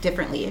things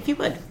differently if you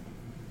would?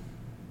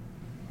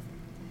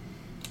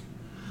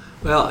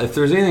 Well, if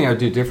there's anything I'd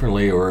do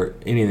differently or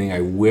anything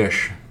I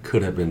wish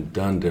could have been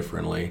done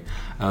differently,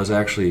 I was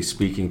actually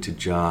speaking to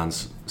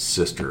John's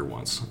sister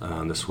once.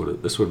 This would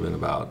have been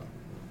about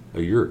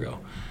a year ago,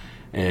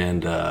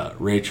 and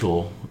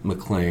Rachel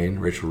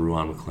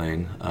Ruan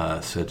McLean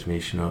said to me,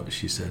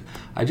 she said,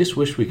 "I just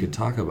wish we could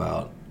talk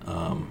about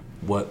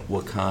what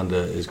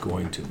Wakonda is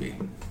going to be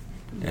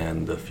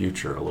and the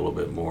future a little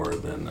bit more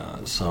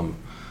than some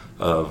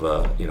of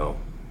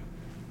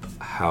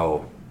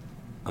how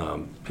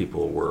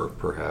people were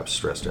perhaps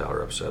stressed out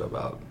or upset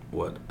about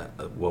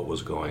what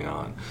was going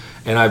on."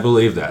 And I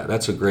believe that.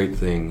 That's a great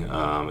thing.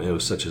 It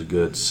was such a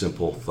good,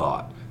 simple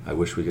thought. I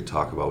wish we could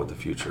talk about what the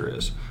future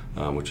is,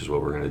 which is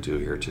what we're going to do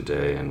here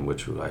today, and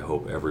which I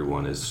hope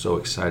everyone is so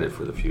excited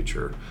for the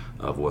future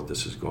of what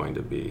this is going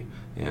to be.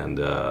 And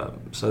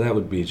so that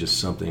would be just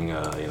something,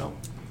 that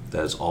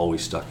has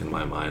always stuck in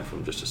my mind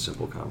from just a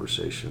simple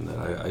conversation,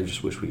 that I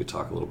just wish we could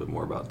talk a little bit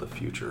more about the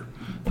future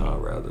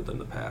rather than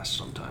the past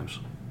sometimes.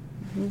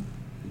 Mm-hmm.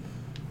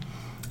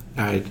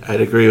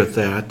 I'd agree with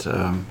that.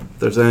 If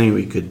there's anything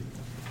we could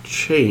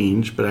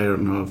change, but I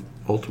don't know if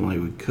ultimately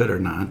we could or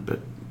not, but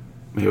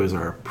maybe it was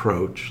our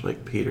approach,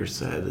 like Peter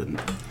said.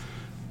 And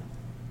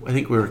I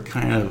think we were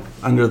kind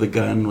of under the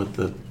gun with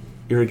the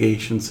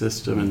irrigation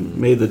system and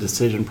made the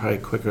decision probably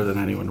quicker than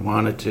anyone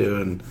wanted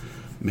to. And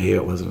maybe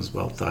it wasn't as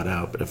well thought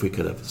out. But if we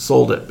could have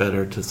sold it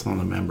better to some of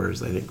the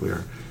members, I think we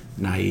were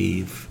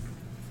naive,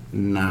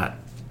 not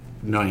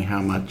knowing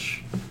how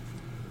much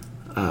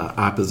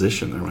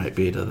opposition there might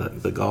be to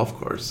the golf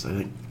course. I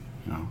think,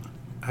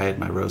 I had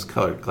my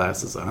rose-colored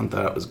glasses on,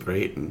 thought it was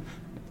great, and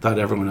thought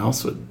everyone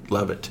else would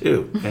love it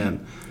too.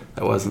 And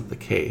that wasn't the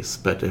case.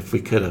 But if we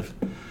could have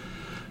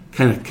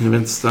kind of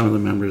convinced some of the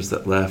members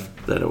that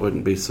left that it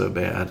wouldn't be so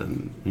bad,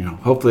 and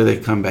hopefully they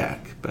come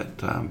back.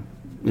 But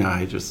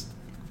I just,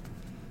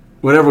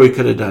 whatever we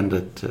could have done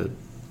to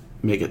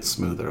make it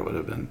smoother would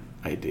have been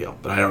ideal.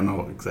 But I don't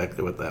know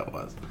exactly what that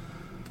was.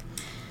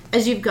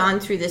 As you've gone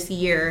through this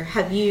year,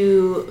 have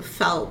you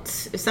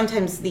felt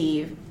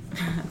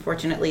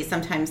unfortunately,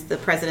 sometimes the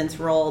president's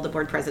role, the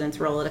board president's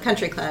role at a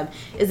country club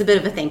is a bit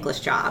of a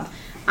thankless job.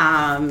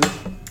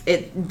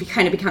 It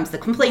kind of becomes the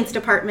complaints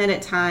department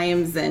at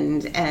times,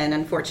 and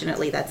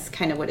unfortunately that's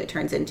kind of what it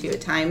turns into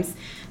at times.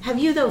 Have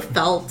you, though,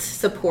 felt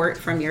support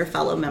from your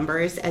fellow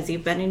members as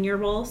you've been in your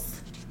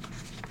roles?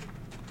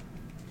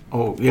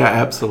 Oh, yeah,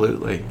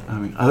 absolutely. I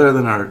mean, other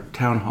than our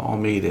town hall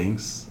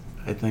meetings,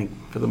 I think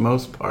for the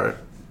most part,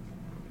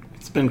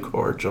 it's been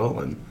cordial.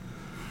 And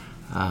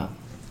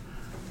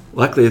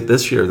luckily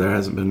this year there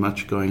hasn't been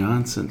much going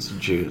on since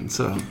June,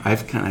 so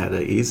I've kind of had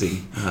it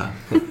easy.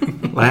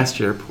 Last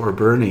year, poor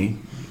Bernie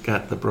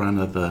got the brunt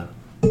of the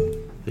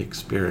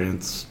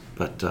experience,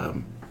 but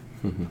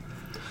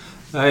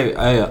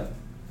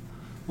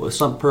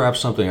perhaps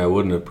something I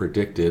wouldn't have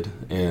predicted,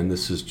 and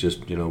this is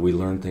just, we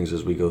learn things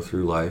as we go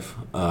through life.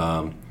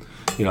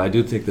 I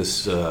do think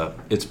this,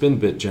 it's been a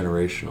bit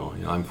generational.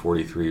 I'm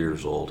 43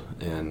 years old,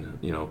 and,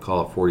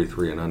 call it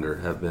 43 and under,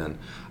 have been,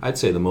 I'd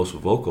say, the most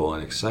vocal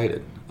and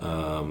excited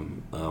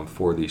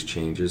for these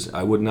changes.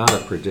 I would not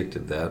have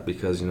predicted that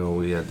because,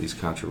 we had these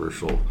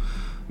controversial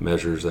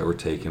measures that were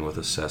taken with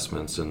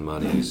assessments and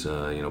monies,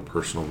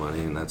 personal money,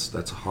 and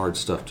that's hard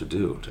stuff to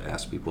do, to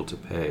ask people to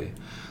pay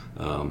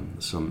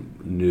some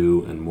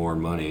new and more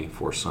money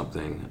for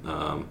something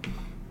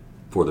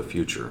for the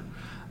future.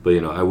 But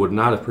I would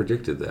not have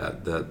predicted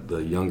that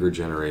the younger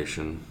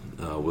generation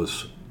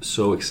was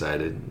so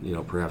excited,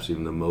 perhaps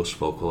even the most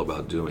vocal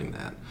about doing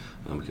that,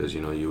 because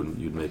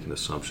you'd make an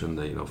assumption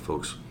that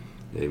folks,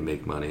 they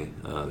make money,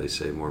 they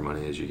save more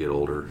money as you get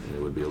older, and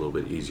it would be a little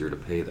bit easier to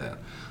pay that.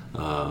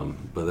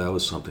 But that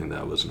was something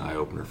that was an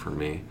eye-opener for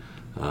me.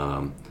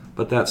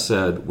 But that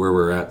said, where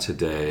we're at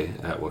today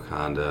at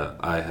Wakonda,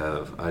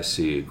 I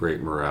see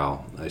great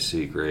morale. I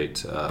see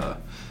great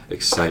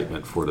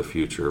excitement for the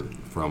future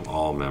from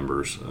all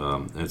members,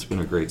 and it's been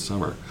a great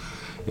summer.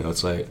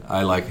 It's like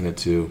I liken it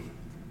to,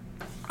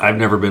 I've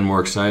never been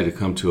more excited to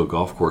come to a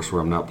golf course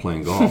where I'm not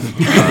playing golf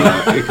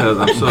because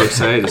I'm so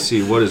excited to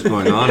see what is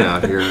going on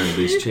out here and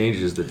these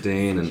changes that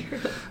Dane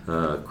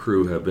and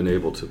crew have been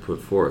able to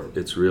put forth.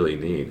 It's really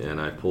neat, and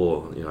I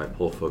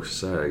pull folks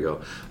aside. I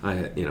go,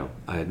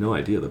 I had no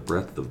idea the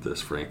breadth of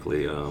this,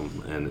 frankly,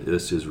 and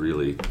this is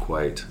really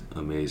quite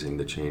amazing.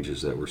 The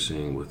changes that we're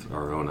seeing with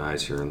our own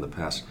eyes here in the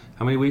past,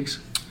 how many weeks?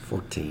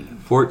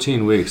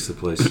 14 weeks. The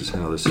place is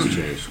how this has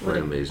changed. Quite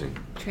amazing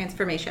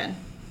Transformation.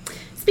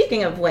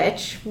 Speaking of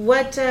which,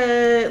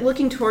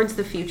 looking towards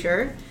the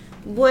future,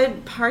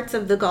 what parts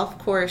of the golf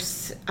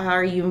course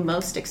are you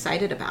most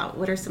excited about?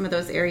 What are some of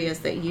those areas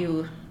that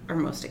you are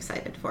most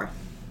excited for?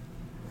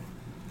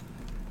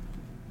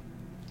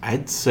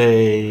 I'd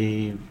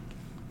say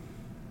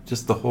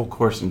just the whole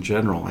course in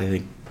general. I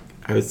think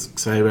I was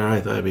excited about it.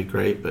 I thought it'd be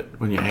great, but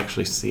when you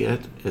actually see it,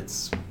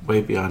 it's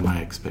way beyond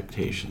my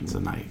expectations,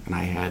 and I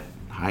had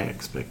high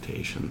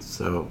expectations.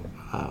 So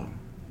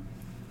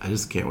I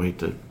just can't wait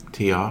to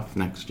tee off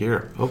next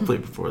year, hopefully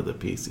before the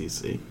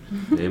PCC.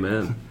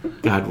 Amen.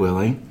 God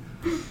willing.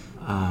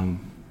 I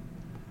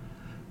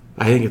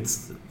think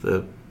it's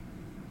the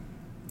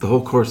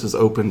whole course is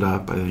opened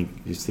up. I think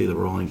you see the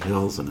rolling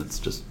hills, and it's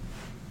just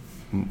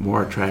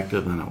more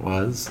attractive than it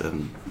was,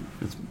 and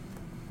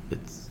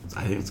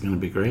I think it's going to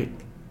be great.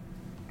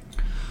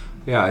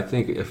 Yeah, I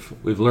think if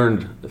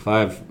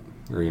I've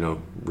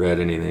read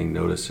anything,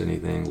 noticed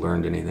anything,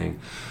 learned anything,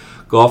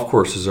 golf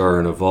courses are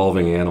an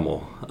evolving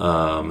animal,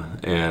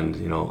 and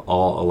a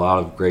lot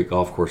of great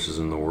golf courses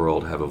in the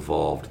world have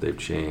evolved. They've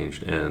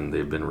changed and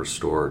they've been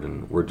restored,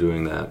 and we're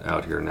doing that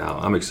out here now.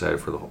 I'm excited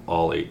for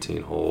all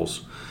 18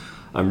 holes.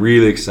 I'm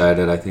really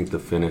excited. I think the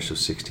finish of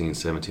 16,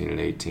 17, and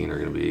 18 are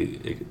going to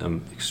be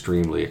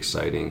extremely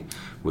exciting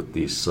with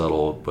these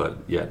subtle but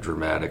yet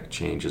dramatic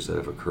changes that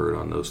have occurred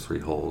on those 3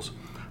 holes.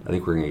 I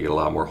think we're going to get a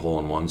lot more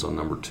hole-in-ones on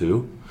number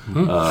 2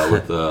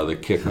 with the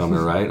kick on the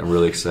right. I'm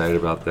really excited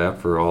about that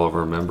for all of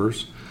our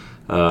members.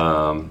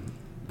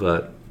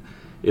 But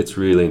it's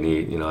really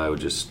neat. I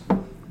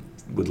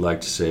would like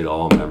to say to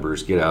all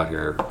members, get out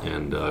here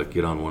and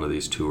get on one of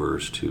these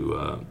tours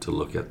to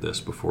look at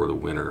this before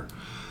winter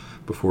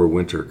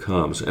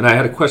comes. And I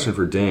had a question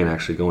for Dane,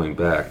 actually, going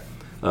back.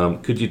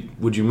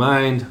 Would you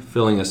mind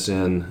filling us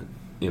in?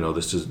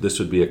 This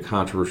would be a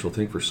controversial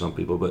thing for some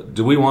people, but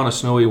do we want a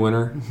snowy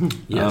winter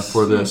Yes.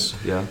 for this?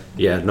 Yeah.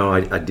 Yeah, no,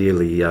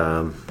 ideally,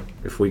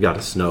 if we got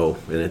a snow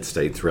and it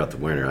stayed throughout the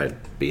winter, I'd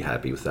be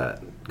happy with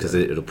that. because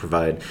it'll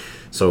provide.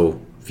 So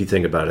if you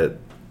think about it,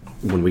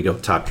 when we go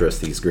top dress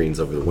these greens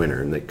over the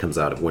winter, and it comes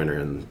out of winter,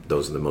 and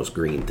those are the most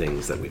green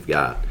things that we've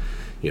got.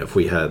 If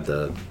we had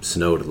the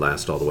snow to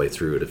last all the way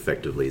through, it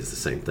effectively is the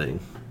same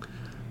thing.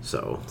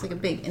 So it's like a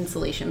big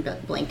insulation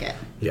blanket.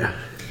 Yeah.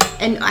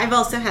 And I've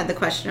also had the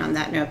question on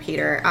that note,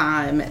 Peter.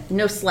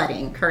 No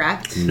sledding,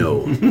 correct?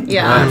 No.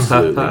 Yeah,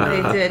 Absolutely not.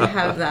 I did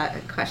have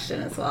that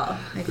question as well.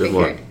 I Good figured.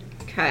 luck.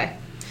 Okay.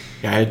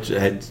 Yeah, I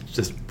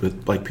just,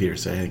 like Peter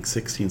said, I think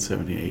 16,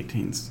 17,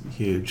 18 is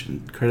huge.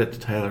 And credit to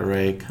Tyler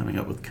Ray coming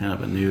up with kind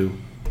of a new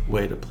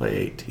way to play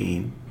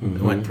 18.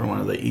 It went from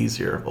one of the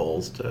easier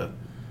holes to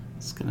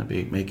it's going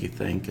to make you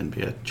think and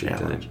be a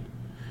challenge.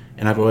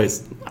 And I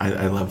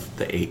love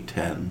the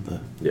 8-10,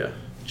 the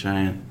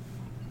giant,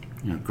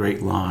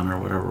 great lawn or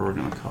whatever we're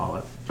going to call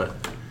it. But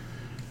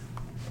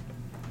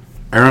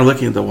I remember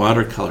looking at the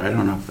watercolor. I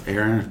don't know if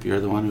Aaron, if you're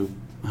the one who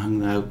hung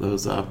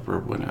those up or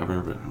whatever,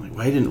 but I'm like,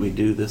 why didn't we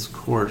do this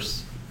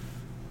course?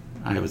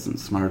 I wasn't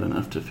smart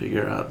enough to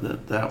figure out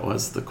that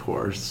was the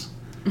course.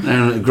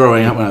 And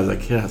growing up when I was a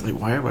kid, I was like,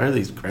 why are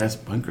these grass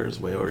bunkers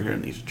way over here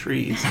in these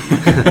trees?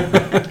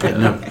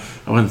 I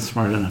wasn't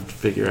smart enough to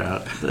figure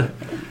out that.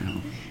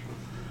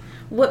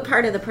 What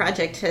part of the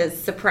project has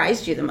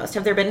surprised you the most?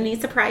 Have there been any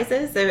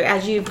surprises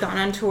as you've gone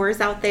on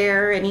tours out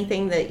there?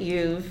 Anything that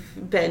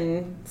you've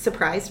been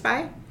surprised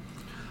by?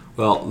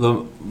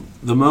 Well,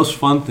 the most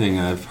fun thing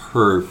I've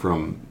heard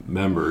from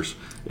members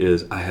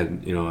is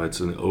it's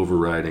an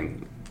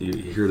overriding, you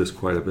hear this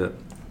quite a bit,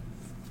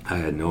 I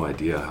had no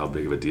idea how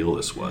big of a deal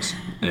this was.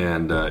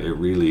 And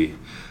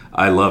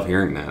I love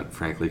hearing that,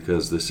 frankly,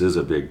 because this is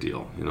a big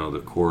deal. The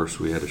course,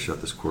 we had to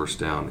shut this course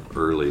down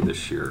early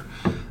this year.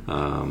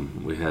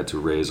 We had to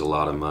raise a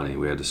lot of money.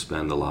 We had to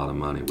spend a lot of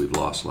money. We've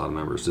lost a lot of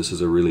members. This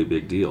is a really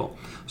big deal.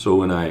 So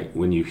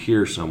when you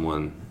hear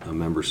a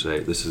member say,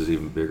 this is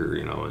even bigger,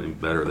 and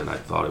better than I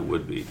thought it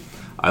would be,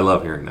 I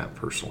love hearing that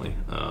personally.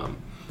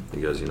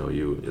 Because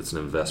it's an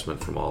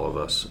investment from all of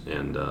us,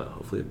 and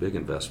hopefully a big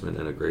investment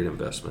and a great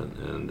investment,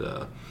 and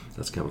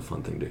that's kind of a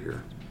fun thing to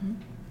hear.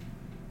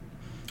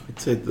 I'd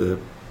say the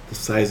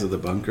size of the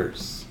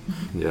bunkers.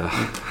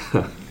 Yeah,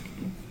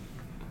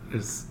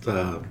 is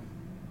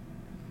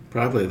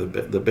probably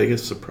the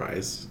biggest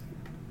surprise.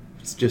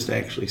 It's just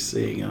actually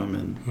seeing them,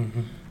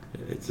 and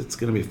it's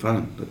going to be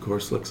fun. The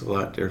course looks a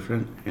lot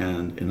different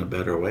and in a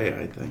better way,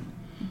 I think.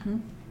 Mm-hmm.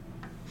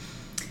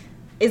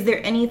 Is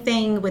there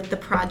anything with the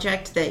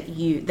project that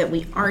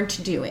we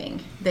aren't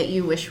doing that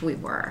you wish we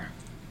were?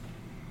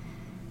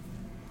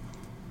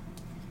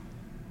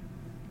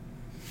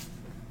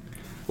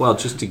 Well,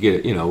 just to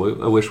get I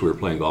wish we were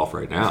playing golf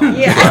right now.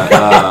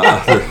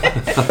 Yeah.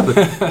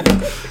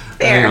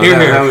 Fair.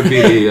 That would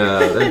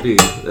be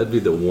that'd be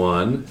the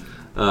one.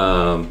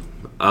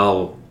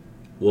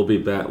 We'll be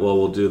back. Well,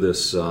 we'll do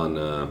this on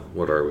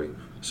what are we?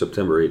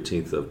 September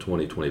 18th of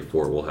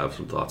 2024. We'll have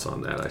some thoughts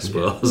on that, I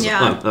suppose.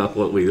 Yeah. On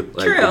what we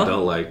like and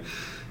don't like.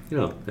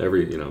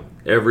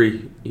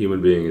 Every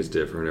human being is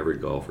different. Every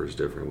golfer is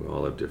different. We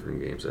all have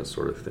different games, that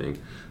sort of thing.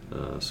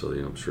 So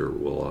I'm sure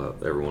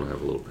everyone will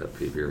have a little pet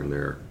peeve here and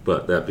there.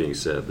 But that being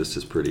said, this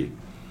is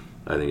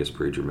I think it's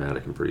pretty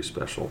dramatic and pretty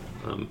special.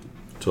 I'm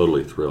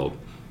totally thrilled.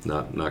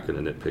 Not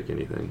going to nitpick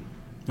anything.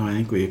 No, I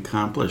think we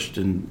accomplished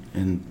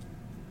and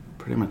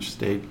pretty much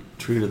stayed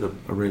true to the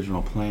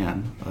original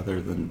plan,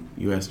 other than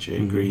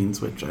USGA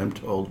greens, which I'm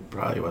told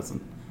probably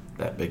wasn't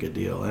that big a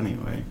deal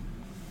anyway.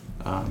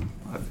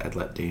 I'd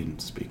let Dane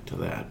speak to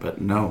that,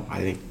 but no, I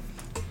think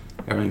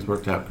everything's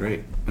worked out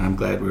great, and I'm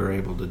glad we were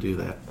able to do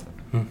that.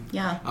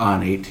 Yeah.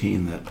 On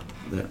 18,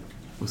 that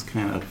was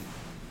kind of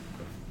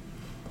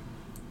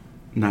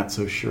not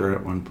so sure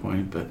at one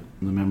point, but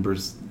the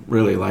members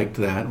really liked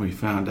that, and we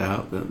found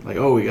out that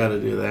we got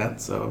to do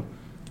that, so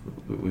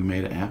we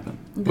made it happen.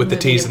 With the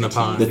tees in the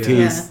pond. The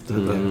tees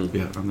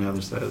Yeah. on the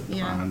other side of the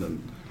pond,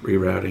 and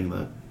rerouting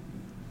the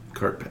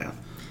cart path.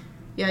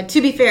 Yeah,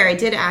 to be fair, I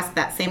did ask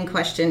that same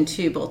question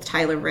to both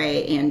Tyler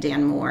Ray and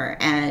Dan Moore,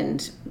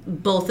 and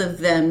both of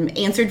them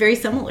answered very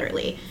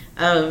similarly,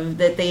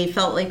 that they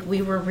felt like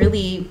we were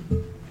really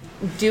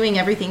doing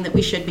everything that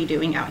we should be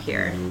doing out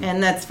here.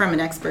 And that's from an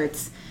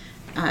expert's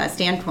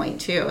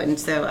standpoint, too. And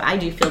so I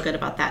do feel good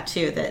about that,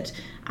 too, that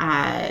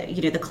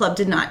the club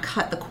did not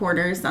cut the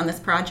corners on this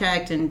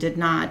project and did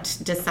not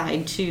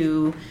decide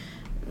to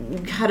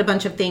cut a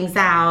bunch of things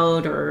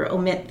out or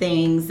omit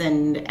things,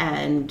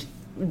 and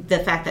the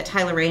fact that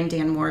Tyler Ray and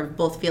Dan Moore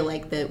both feel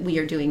like that we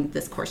are doing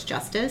this course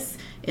justice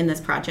in this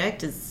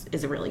project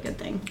is a really good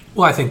thing.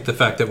 Well, I think the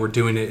fact that we're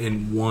doing it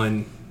in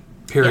one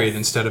period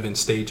instead of in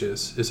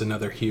stages is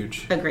another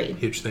huge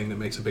thing that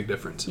makes a big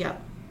difference. Yep,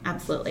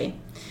 absolutely.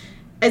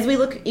 As we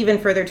look even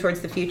further towards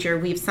the future,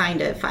 we've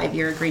signed a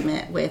 5-year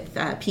agreement with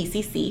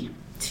PCC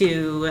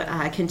to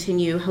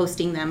continue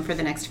hosting them for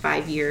the next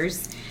 5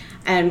 years.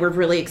 And we're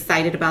really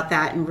excited about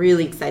that and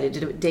really excited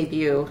to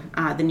debut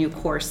the new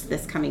course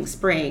this coming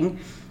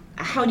spring.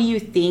 How do you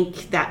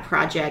think that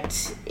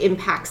project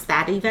impacts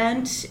that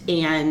event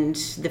and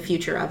the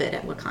future of it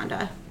at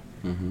Wakonda?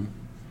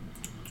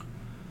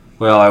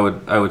 Well,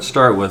 I would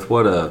start with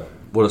what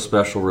what a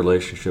special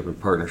relationship and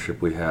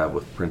partnership we have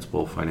with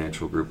Principal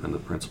Financial Group and the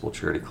Principal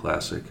Charity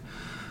Classic.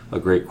 A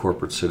great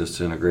corporate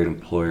citizen, a great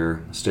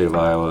employer. The state of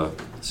Iowa,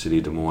 the city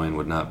of Des Moines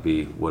would not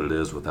be what it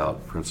is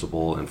without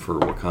Principal, and for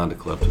Wakonda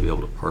Club to be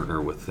able to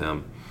partner with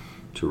them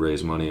to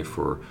raise money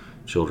for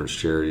children's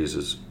charities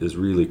is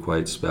really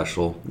quite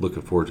special.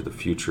 Looking forward to the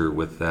future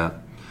with that.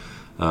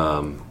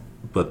 I'm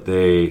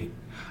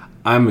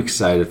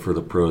excited for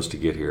the pros to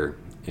get here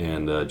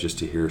and just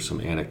to hear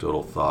some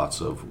anecdotal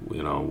thoughts of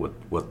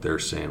what they're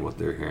saying, what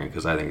they're hearing,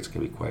 because I think it's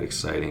going to be quite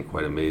exciting,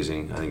 quite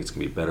amazing. I think it's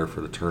going to be better for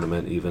the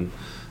tournament even.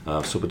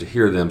 But to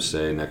hear them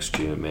say next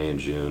May and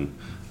June,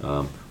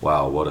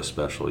 wow, what a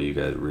special, you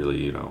guys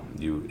really,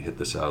 you hit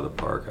this out of the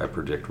park. I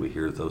predict we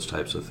hear those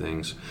types of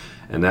things,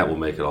 and that will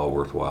make it all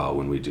worthwhile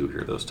when we do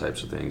hear those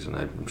types of things. And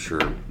I'm sure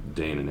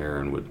Dane and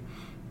Aaron would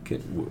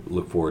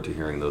look forward to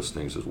hearing those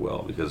things as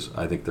well, because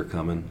I think they're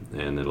coming,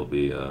 and it'll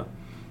be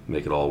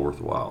make it all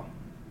worthwhile.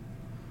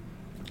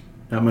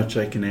 Not much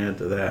I can add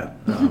to that.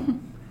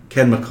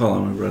 Ken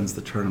McCullum, who runs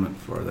the tournament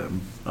for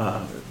them,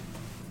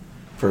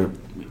 for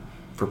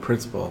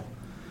Principal,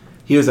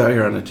 he was out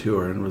here on a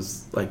tour and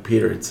was, like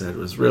Peter had said,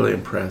 was really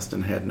impressed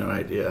and had no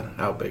idea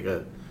how big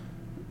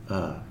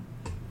a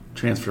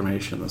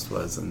transformation this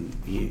was, and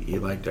he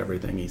liked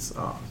everything he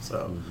saw.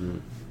 So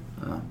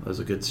it was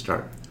a good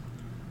start.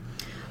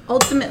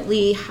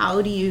 Ultimately,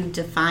 how do you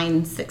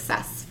define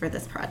success for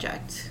this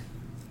project?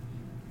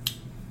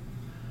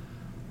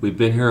 We've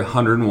been here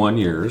 101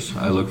 years.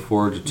 I look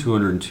forward to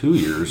 202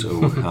 years of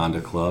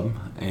Wakonda Club,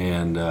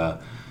 and at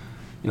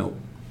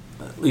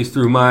least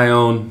through my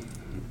own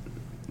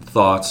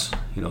thoughts,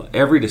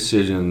 every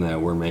decision that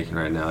we're making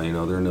right now,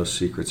 there are no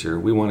secrets here.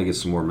 We want to get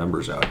some more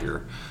members out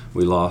here.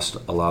 We lost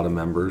a lot of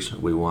members.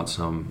 We want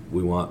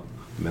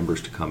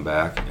members to come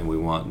back, and we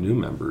want new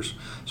members.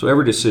 So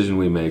every decision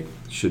we make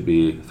should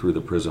be through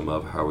the prism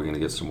of how we're going to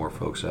get some more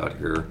folks out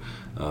here,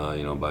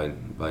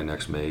 by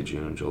next May,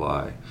 June,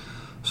 July.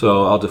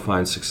 So I'll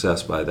define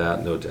success by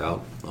that, no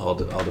doubt. I'll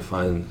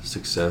define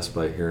success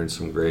by hearing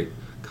some great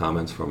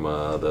comments from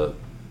the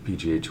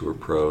PGA Tour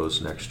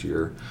pros next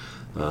year,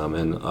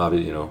 and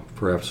obviously,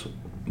 perhaps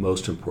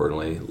most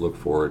importantly, look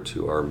forward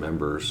to our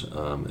members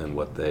and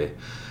what they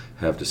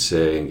have to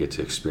say and get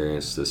to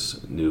experience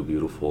this new,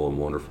 beautiful, and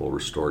wonderful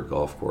restored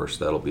golf course.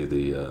 That'll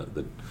be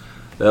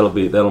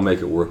that'll make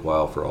it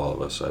worthwhile for all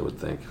of us, I would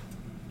think.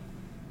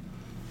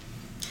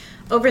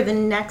 Over the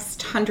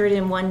next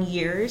 101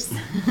 years,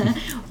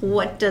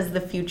 what does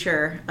the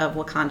future of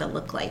Wakonda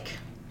look like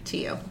to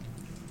you?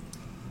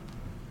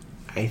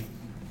 I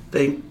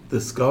think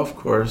this golf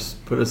course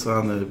put us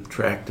on the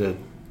track to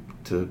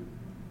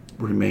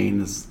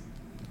remain as,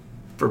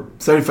 for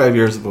 75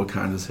 years of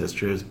Wakonda's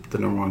history, as the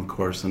 #1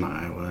 course in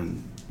Iowa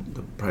and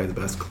probably the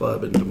best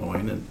club in Des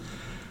Moines. And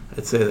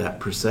I'd say that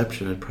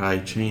perception had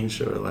probably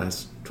changed over the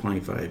last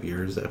 25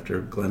 years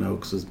after Glen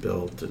Oaks was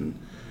built, and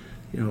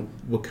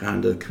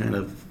Wakonda kind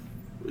of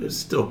is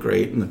still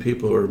great, and the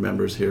people who are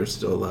members here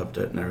still loved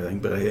it and everything.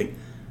 But I think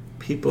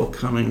people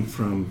coming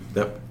from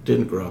that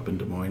didn't grow up in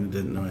Des Moines and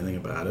didn't know anything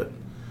about it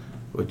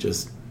would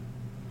just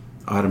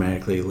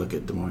automatically look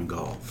at Des Moines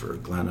Golf or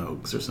Glen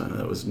Oaks or something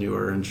that was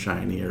newer and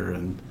shinier,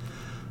 and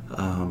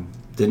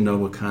didn't know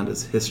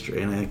Wakonda's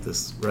history. And I think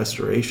this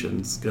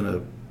restoration's going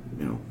to,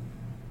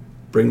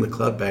 bring the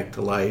club back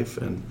to life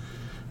and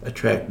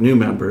attract new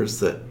members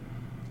that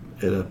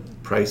at a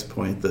price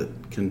point that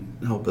can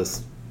help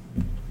us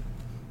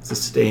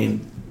sustain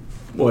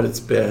what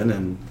it's been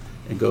and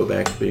go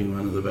back to being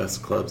one of the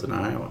best clubs in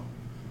Iowa.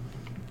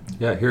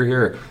 Yeah,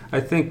 here. I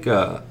think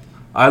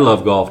I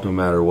love golf no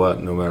matter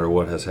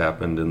what has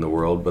happened in the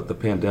world, but the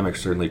pandemic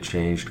certainly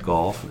changed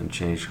golf and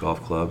changed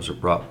golf clubs. It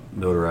brought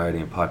notoriety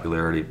and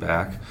popularity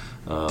back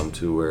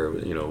to where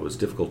it was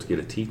difficult to get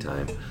a tee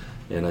time.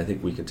 And I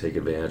think we can take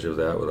advantage of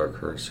that with our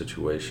current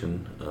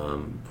situation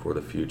for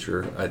the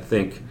future. I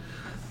think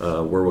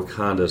where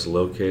Wakonda is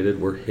located,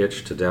 we're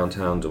hitched to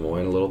downtown Des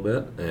Moines a little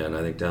bit, and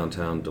I think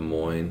downtown Des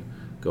Moines,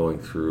 going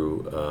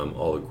through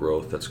all the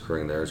growth that's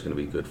occurring there, is going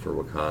to be good for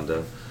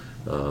Wakonda.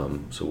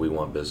 So we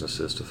want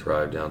businesses to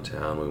thrive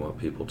downtown. We want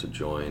people to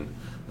join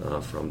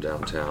from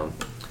downtown,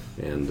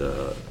 and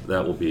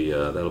that'll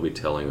be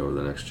telling over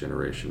the next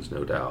generations,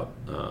 no doubt.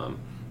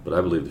 But I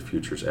believe the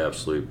future is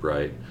absolutely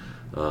bright.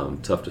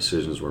 Tough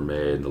decisions were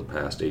made in the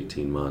past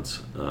 18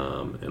 months,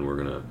 and we're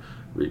going to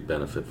reap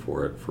benefit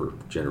for it for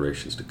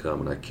generations to come.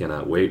 And I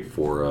cannot wait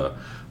for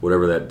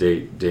whatever that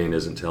date Dane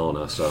isn't telling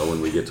us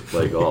when we get to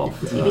play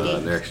golf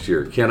next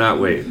year. Cannot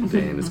wait,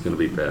 Dane. It's going to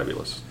be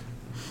fabulous.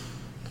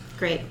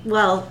 Great.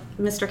 Well,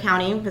 Mr.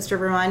 Cownie, Mr.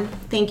 Ruan,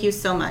 thank you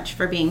so much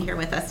for being here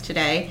with us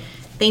today.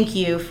 Thank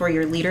you for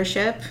your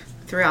leadership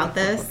throughout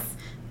this.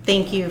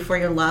 Thank you for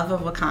your love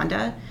of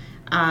Wakonda.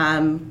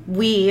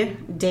 We,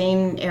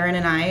 Dane, Aaron,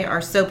 and I,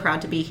 are so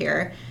proud to be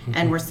here,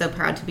 and we're so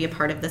proud to be a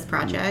part of this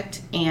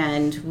project,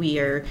 and we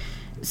are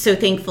so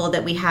thankful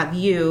that we have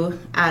you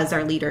as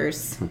our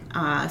leaders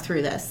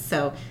through this.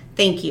 So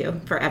thank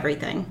you for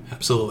everything.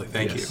 Absolutely.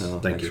 Thank you.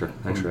 Thanks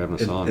for having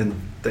us on.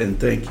 And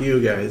thank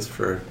you guys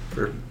for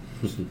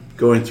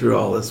going through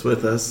all this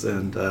with us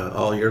and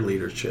all your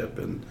leadership.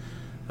 And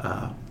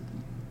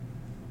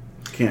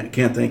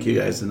can't thank you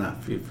guys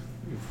enough. You've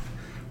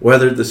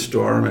weathered the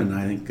storm, and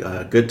I think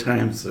good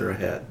times are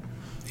ahead.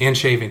 And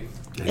shaving.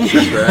 That's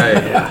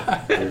right.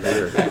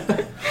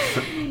 Yeah.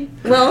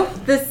 Well,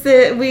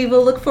 we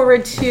will look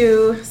forward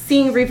to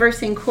seeing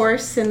Reversing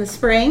Course in the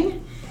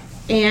spring.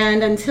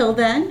 And until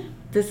then,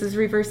 this is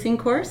Reversing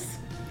Course,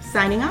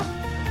 signing off.